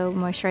here, so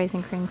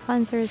moisturizing cream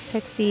cleansers,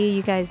 Pixie,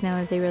 you guys know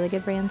is a really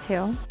good brand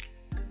too.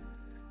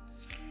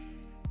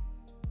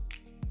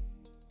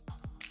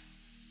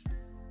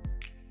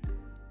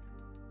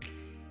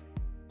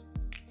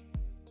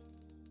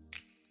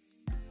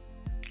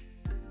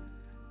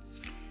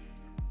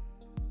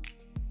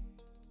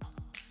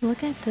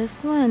 Look at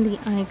this one, the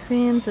eye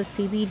creams with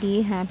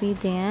CBD Happy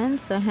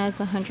Dance. So it has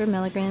 100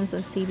 milligrams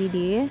of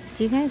CBD.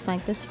 Do you guys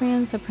like this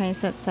brand? It's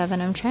priced at $7.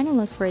 I'm trying to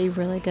look for a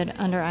really good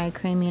under eye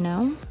cream, you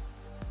know?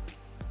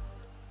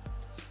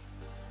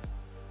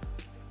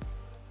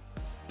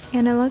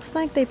 And it looks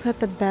like they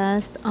put the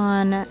best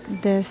on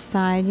this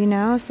side, you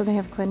know? So they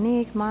have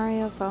Clinique,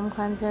 Mario, foam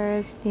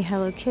cleansers, the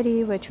Hello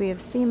Kitty, which we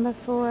have seen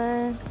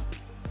before.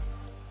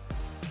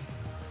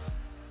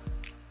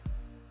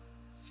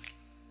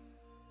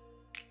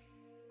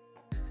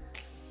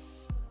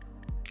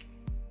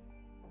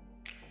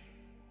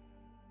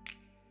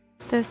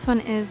 This one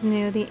is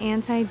new, the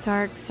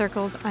Anti-Dark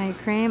Circles Eye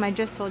Cream. I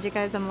just told you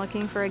guys I'm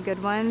looking for a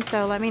good one,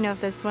 so let me know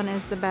if this one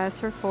is the best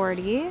for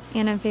 $40.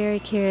 And I'm very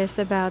curious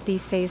about the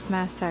face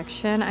mask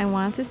section. I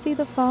want to see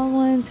the fall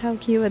ones. How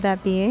cute would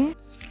that be?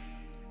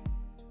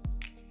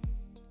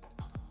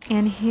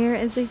 And here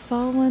is a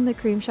fall one. The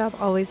Cream Shop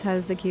always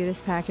has the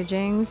cutest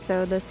packaging.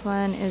 So this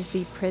one is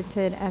the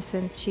Printed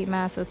Essence Sheet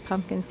Mask with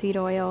pumpkin seed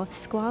oil.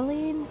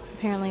 Squalene.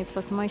 Apparently it's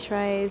supposed to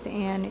moisturize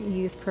and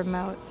youth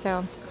promote.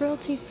 So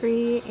cruelty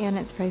free, and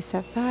it's priced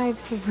at $5,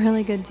 so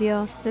really good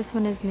deal. This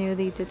one is new,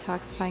 the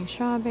Detoxifying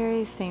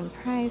Strawberry. Same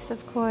price,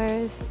 of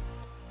course.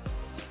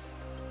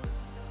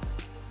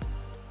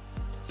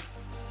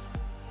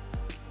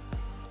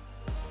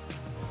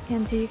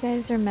 And do you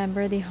guys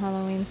remember the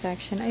Halloween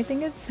section? I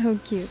think it's so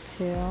cute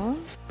too.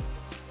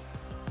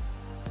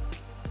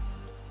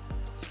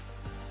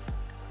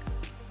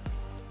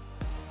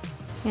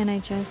 And I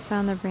just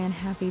found the brand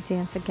Happy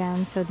Dance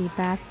again. So the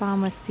bath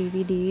bomb with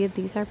CBD,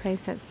 these are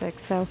priced at $6,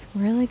 so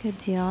really good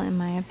deal in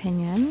my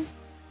opinion.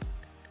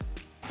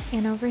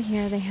 And over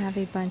here they have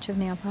a bunch of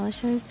nail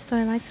polishes. So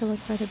I like to look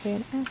for the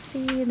brand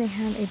Essie. They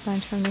have a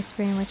bunch from this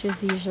brand, which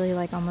is usually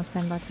like almost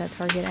 $10 at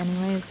Target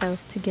anyway. So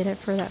to get it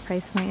for that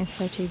price point is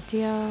such a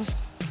deal.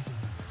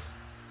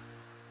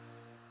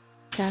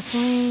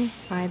 Definitely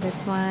buy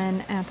this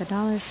one at the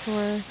dollar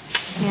store.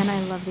 And I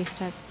love these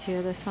sets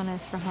too. This one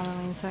is for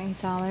Halloween, so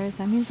 $8.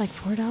 That means like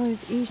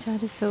 $4 each.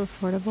 That is so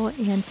affordable.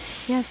 And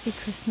yes, the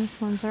Christmas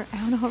ones are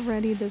out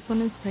already. This one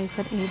is priced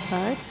at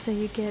 $8. So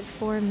you get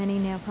 4 mini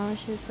nail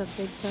polishes, so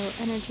Big Bow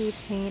Energy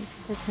Paint,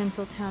 the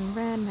Tinseltown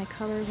Red, My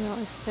Color Wheel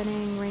is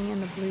Spinning, Ring in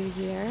the Blue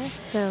Year.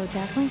 So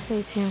definitely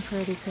stay tuned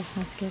for the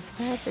Christmas gift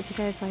sets. If you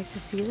guys like to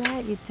see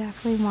that, you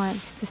definitely want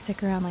to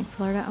stick around. Like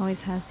Florida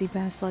always has the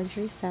best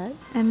luxury set.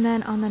 And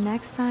then on the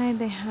next side,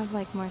 they have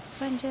like more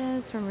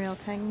sponges from Real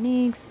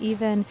Techniques,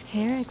 even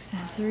hair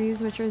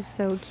accessories, which are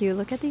so cute.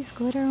 Look at these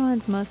glitter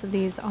ones. Most of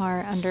these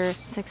are under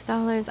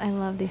 $6. I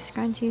love these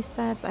scrunchie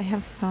sets. I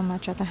have so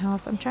much at the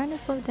house. I'm trying to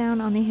slow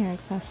down on the hair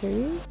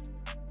accessories.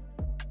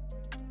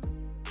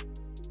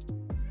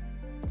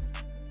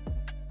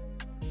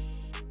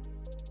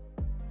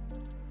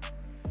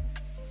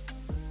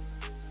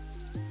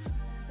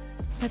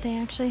 But they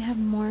actually have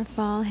more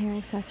fall hair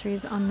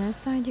accessories on this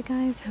side, you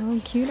guys. How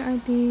cute are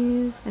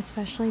these?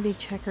 Especially the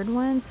checkered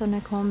ones. So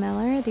Nicole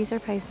Miller, these are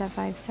priced at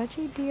 $5. Such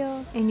a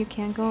deal. And you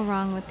can't go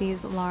wrong with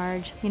these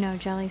large, you know,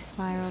 jelly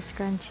spiral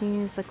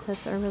scrunchies. The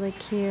clips are really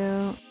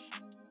cute.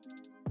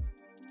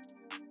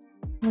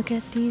 Look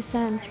at these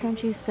satin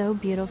scrunchies, so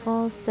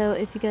beautiful. So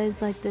if you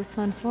guys like this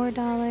one,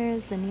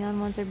 $4. The neon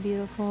ones are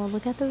beautiful.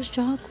 Look at those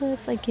jaw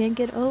clips. I can't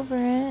get over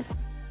it.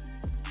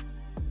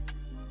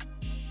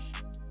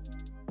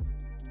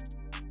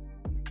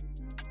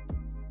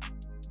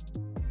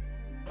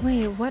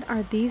 Wait, what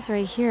are these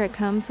right here? It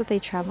comes with a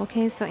travel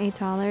case, so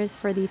 $8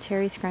 for the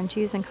Terry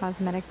Scrunchies and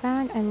cosmetic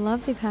bag. I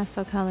love the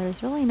pastel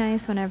colors, really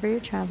nice whenever you're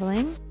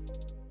traveling.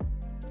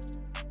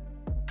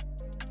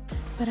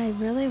 But I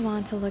really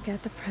want to look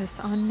at the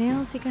press-on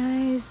nails, you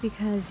guys,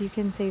 because you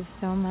can save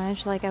so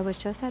much. Like, I was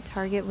just at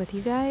Target with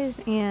you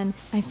guys, and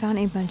I found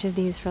a bunch of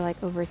these for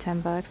like over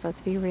 $10,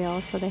 let's be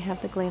real. So they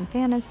have the Glam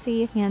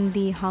Fantasy and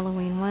the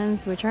Halloween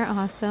ones, which are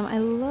awesome. I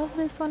love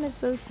this one. It's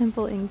so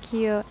simple and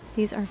cute.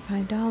 These are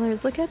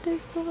 $5. Look at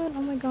this one.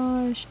 Oh my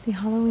gosh. The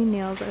Halloween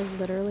nails are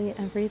literally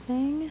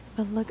everything.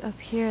 But look up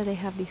here. They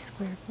have these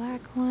square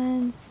black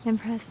ones and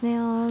press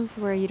nails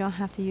where you don't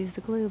have to use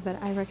the glue, but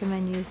I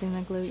recommend using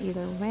the glue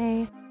either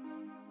way.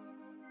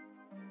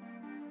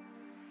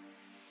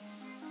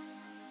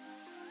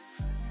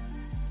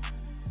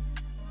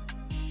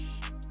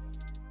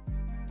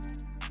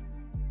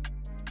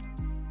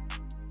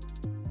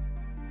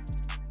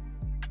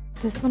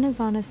 This one is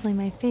honestly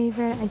my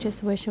favorite. I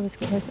just wish it was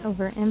Kiss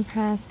over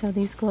Impress. So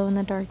these glow in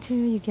the dark too.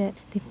 You get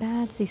the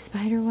bats, these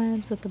spider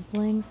webs with the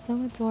bling.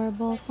 So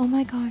adorable. Oh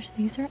my gosh,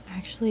 these are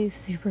actually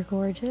super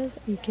gorgeous.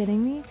 Are you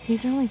kidding me?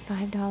 These are only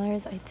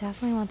 $5. I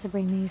definitely want to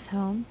bring these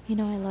home. You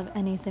know I love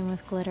anything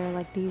with glitter,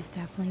 like these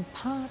definitely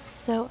pop.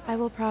 So I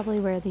will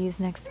probably wear these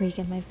next week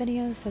in my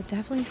videos. So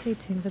definitely stay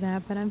tuned for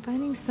that. But I'm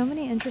finding so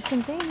many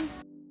interesting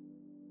things.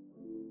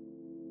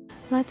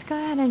 Let's go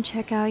ahead and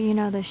check out,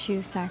 the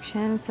shoe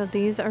section. So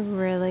these are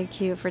really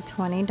cute for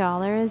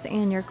 $20,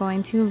 and you're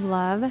going to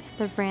love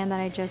the brand that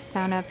I just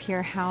found up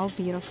here. How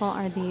beautiful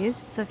are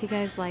these? So if you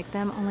guys like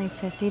them, only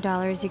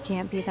 $50. You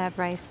can't beat that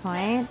price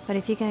point. But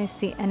if you guys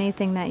see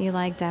anything that you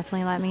like,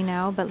 definitely let me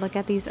know. But look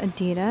at these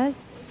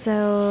Adidas.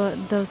 So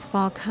those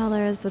fall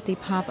colors with the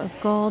pop of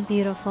gold,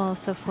 beautiful.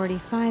 So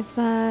 45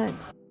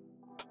 bucks.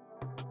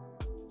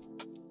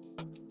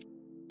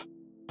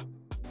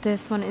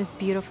 This one is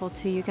beautiful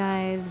too, you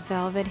guys.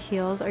 Velvet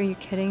heels. Are you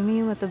kidding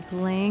me? With the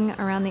bling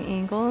around the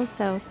ankles.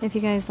 So if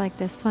you guys like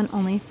this one,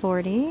 only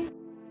 40.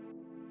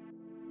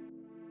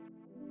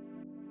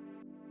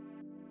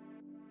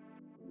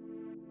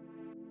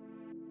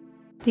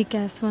 The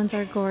Guess ones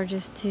are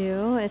gorgeous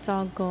too. It's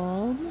all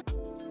gold.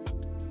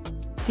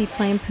 The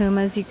plain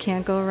Pumas, you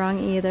can't go wrong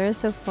either.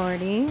 So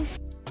 40.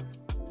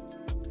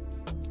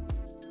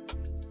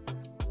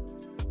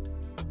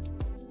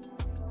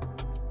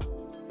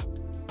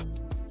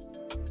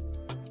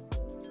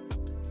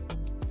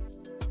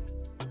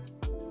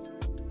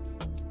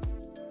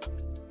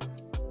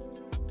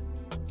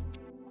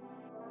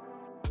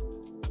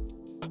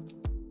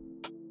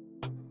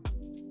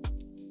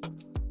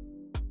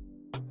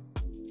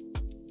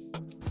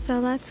 So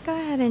let's go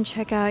ahead and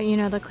check out,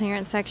 the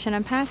clearance section.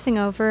 I'm passing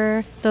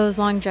over those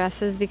long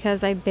dresses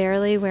because I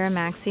barely wear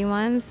maxi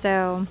ones.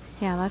 So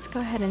yeah, let's go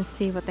ahead and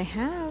see what they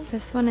have.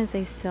 This one is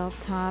a silk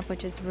top,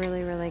 which is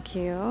really, really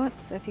cute.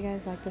 So if you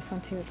guys like this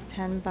one too, it's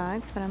 10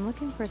 bucks, but I'm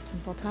looking for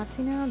simple tops,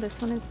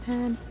 This one is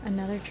 10.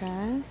 Another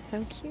dress,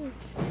 so cute.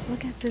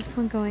 Look at this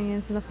one going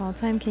into the fall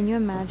time. Can you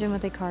imagine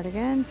with a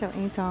cardigan? So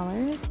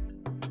 $8.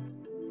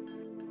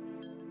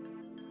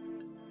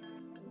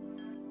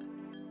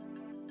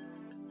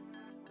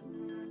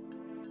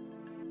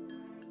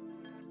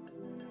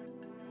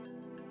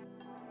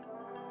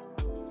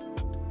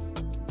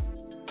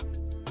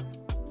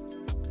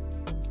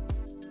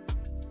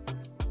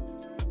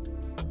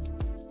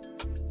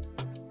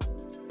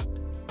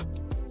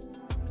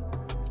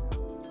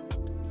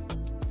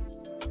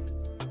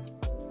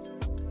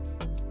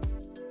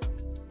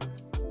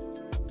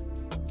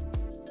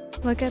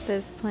 Look at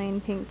this plain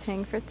pink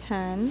tank for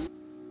 10.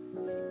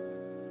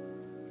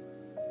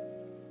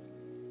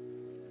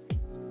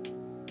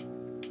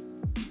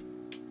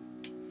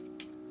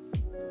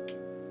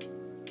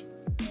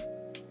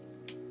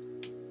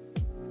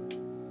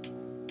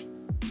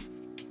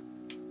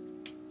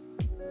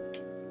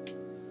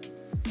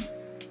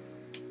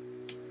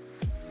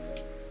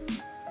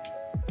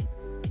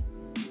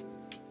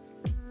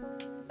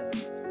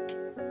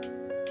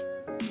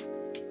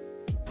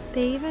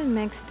 They even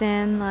mixed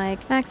in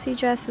like maxi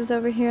dresses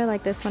over here.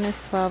 Like this one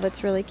is 12.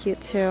 It's really cute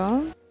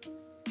too.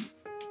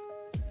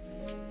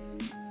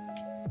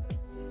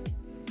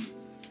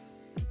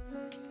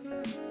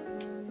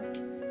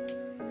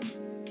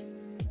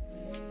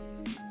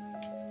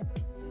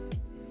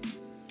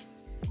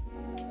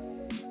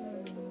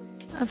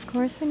 Of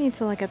course, we need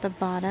to look at the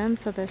bottom.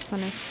 So this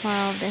one is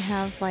 12. They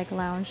have like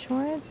lounge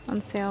shorts on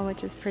sale,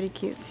 which is pretty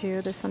cute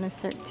too. This one is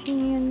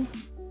 13.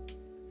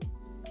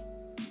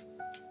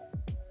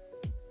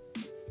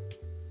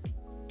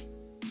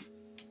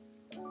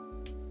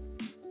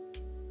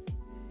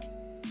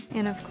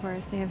 And of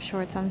course, they have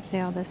shorts on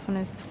sale. This one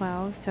is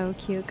 12. So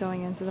cute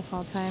going into the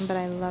fall time. But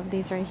I love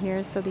these right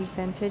here. So the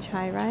vintage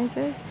high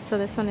rises. So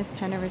this one is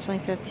 10, originally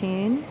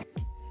 15.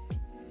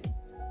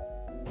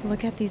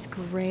 Look at these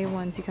gray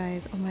ones, you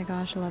guys. Oh my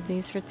gosh, I love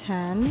these for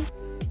 10.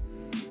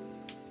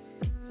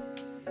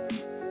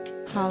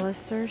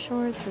 Hollister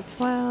shorts for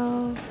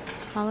 12.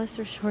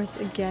 Hollister shorts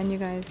again, you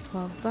guys,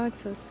 12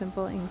 bucks. So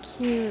simple and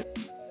cute.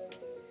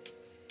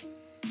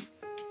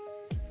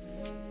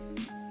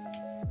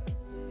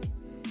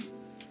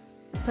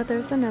 But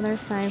there's another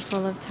side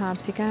full of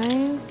tops, you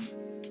guys.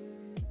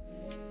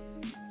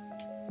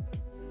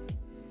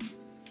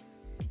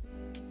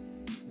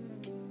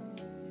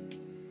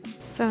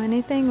 So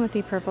anything with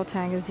the purple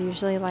tag is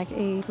usually like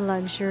a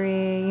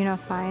luxury,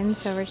 find.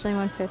 So originally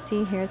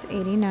 150, here it's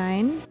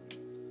 89.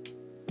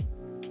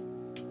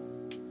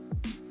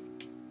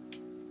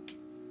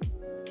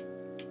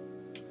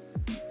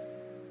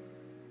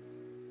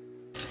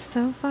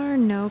 So far,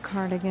 no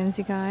cardigans,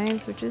 you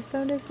guys, which is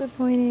so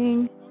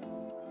disappointing.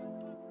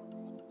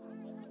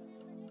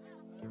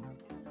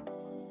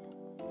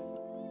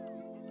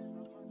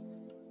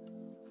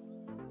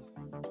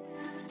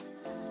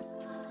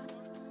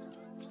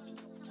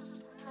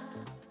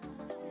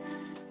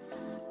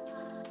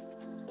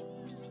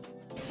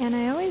 And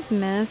I always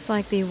miss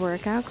like the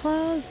workout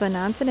clothes, but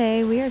not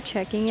today. We are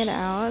checking it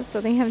out.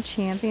 So they have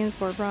Champion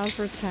sport bras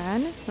for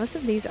 10. Most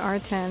of these are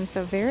 10,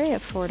 so very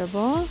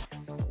affordable.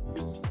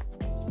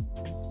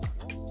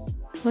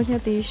 Look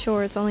at these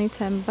shorts, only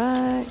 10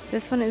 bucks.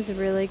 This one is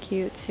really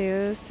cute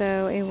too.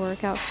 So a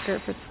workout skirt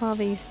for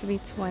 12, it used to be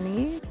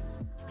 20.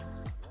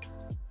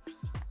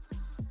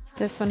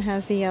 This one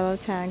has the yellow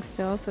tag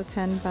still, so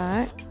 10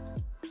 bucks.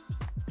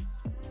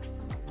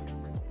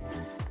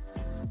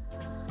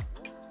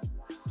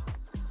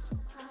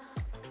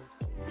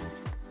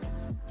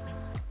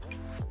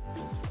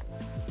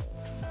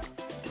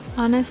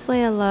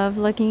 Honestly, I love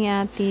looking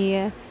at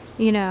the,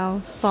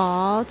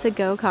 fall to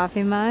go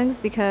coffee mugs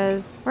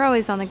because we're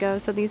always on the go.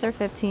 So these are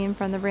 15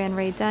 from the brand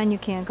Ray Dunn. You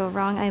can't go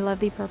wrong. I love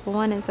the purple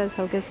one. It says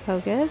Hocus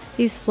Pocus.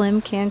 These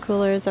slim can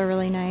coolers are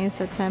really nice.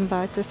 So 10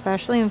 bucks,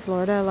 especially in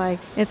Florida. Like,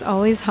 it's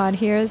always hot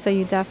here, so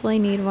you definitely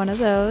need one of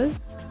those.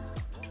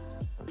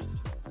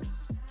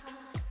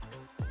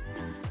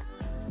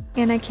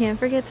 And I can't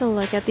forget to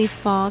look at the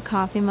fall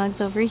coffee mugs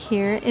over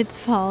here. It's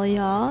fall,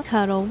 y'all.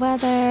 Cuddle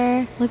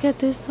weather. Look at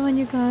this one,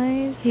 you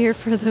guys. Here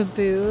for the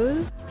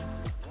booze.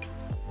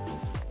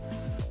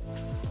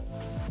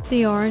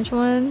 The orange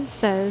one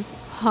says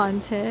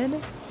Haunted.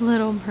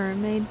 Little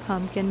Mermaid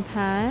pumpkin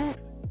pet.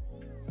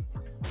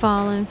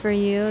 Fallen for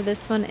you.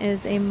 This one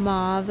is a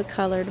mauve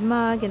colored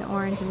mug and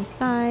orange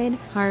inside.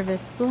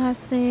 Harvest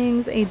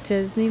Blessings, a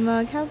Disney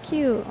mug. How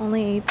cute.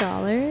 Only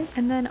 $8.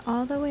 And then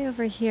all the way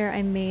over here,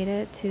 I made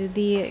it to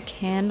the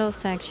candle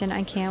section.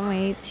 I can't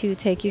wait to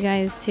take you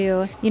guys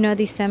to,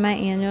 the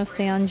semi-annual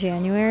sale in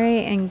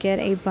January and get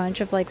a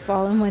bunch of like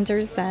fall and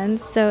winter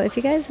scents. So if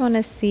you guys want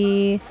to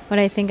see what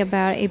I think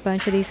about a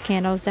bunch of these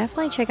candles,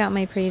 definitely check out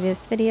my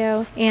previous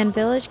video. And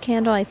Village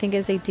Candle, I think,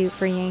 is a dupe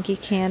for Yankee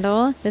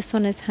Candle. This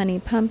one is Honey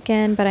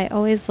Pumpkin, but I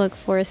always look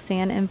for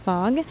Sand and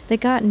Fog. They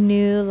got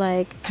new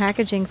like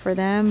packaging for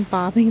them,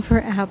 bobbing for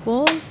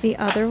apples. The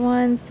other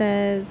one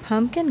says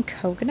Pumpkin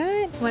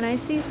Coconut. When I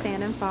see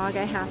Sand and Fog,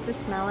 I have to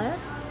smell it.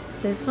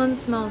 This one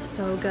smells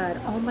so good.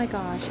 Oh my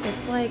gosh,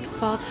 it's like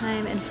fall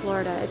time in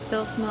Florida. It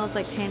still smells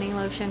like tanning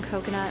lotion,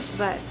 coconuts,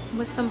 but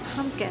with some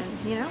pumpkin,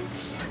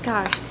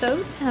 Gosh,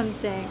 so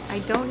tempting. I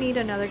don't need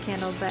another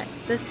candle, but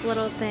this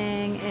little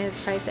thing is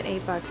priced at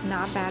 8 bucks.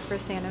 Not bad for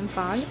Sand and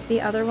Fog.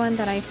 The other one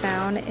that I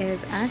found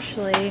is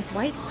actually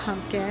White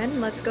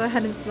Pumpkin. Let's go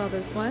ahead and smell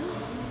this one.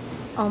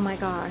 Oh my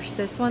gosh,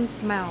 this one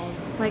smells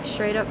like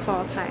straight up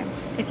fall time.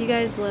 If you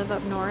guys live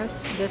up north,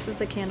 this is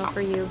the candle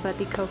for you, but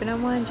the coconut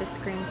one just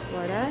screams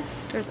Florida.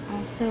 There's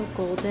also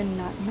Golden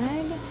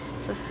Nutmeg,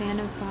 so Sand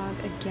and Fog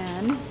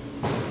again.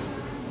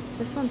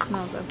 This one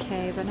smells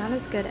okay, but not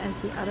as good as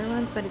the other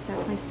ones, but it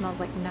definitely smells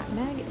like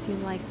nutmeg if you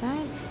like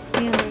that.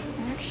 And there's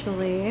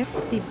actually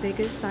the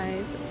biggest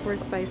size for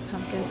Spice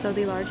Pumpkin. So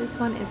the largest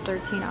one is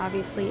 13,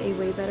 obviously a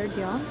way better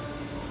deal.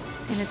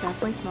 And it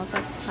definitely smells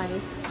like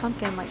spice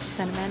pumpkin, like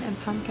cinnamon and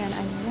pumpkin.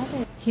 I love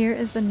it. Here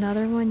is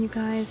another one, you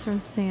guys,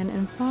 from Sand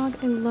and Fog.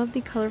 I love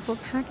the colorful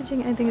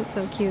packaging. I think it's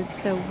so cute.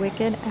 So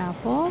Wicked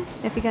Apple.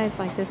 If you guys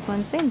like this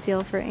one, same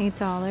deal for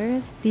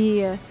 $8.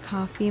 The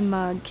coffee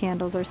mug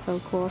candles are so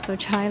cool. So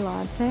Chai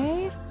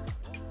Latte.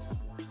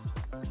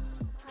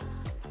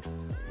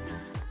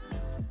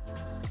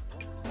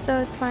 So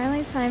it's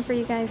finally time for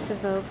you guys to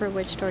vote for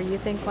which store you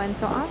think won.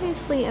 So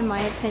obviously, in my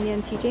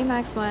opinion, TJ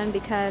Maxx won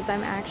because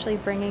I'm actually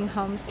bringing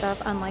home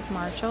stuff unlike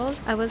Marshall's.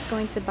 I was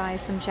going to buy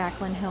some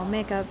Jaclyn Hill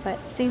makeup, but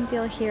same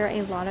deal here.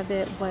 A lot of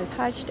it was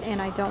touched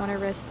and I don't want to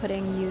risk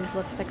putting used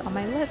lipstick on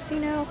my lips,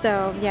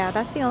 So yeah,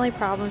 that's the only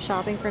problem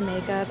shopping for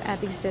makeup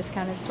at these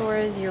discounted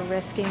stores. You're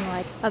risking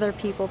like other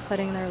people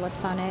putting their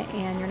lips on it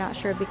and you're not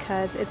sure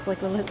because it's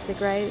liquid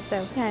lipstick, right?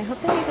 So yeah, I hope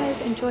that you guys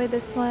enjoyed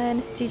this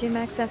one. TJ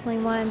Maxx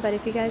definitely won, but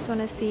if you guys want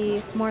to see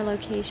more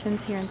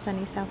locations here in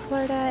sunny South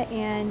Florida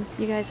and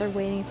you guys are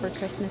waiting for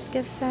Christmas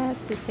gift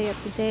sets to stay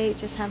up to date,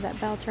 just have that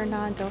bell turned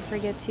on. Don't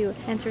forget to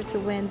enter to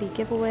win the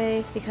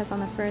giveaway because on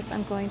the 1st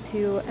I'm going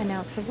to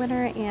announce the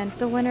winner and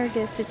the winner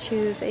gets to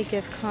choose a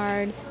gift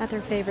card at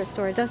their favorite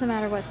store. It doesn't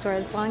matter what store,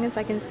 as long as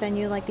I can send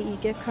you like the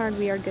e-gift card,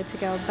 we are good to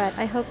go. But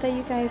I hope that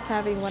you guys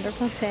have a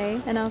wonderful day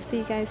and I'll see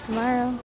you guys tomorrow.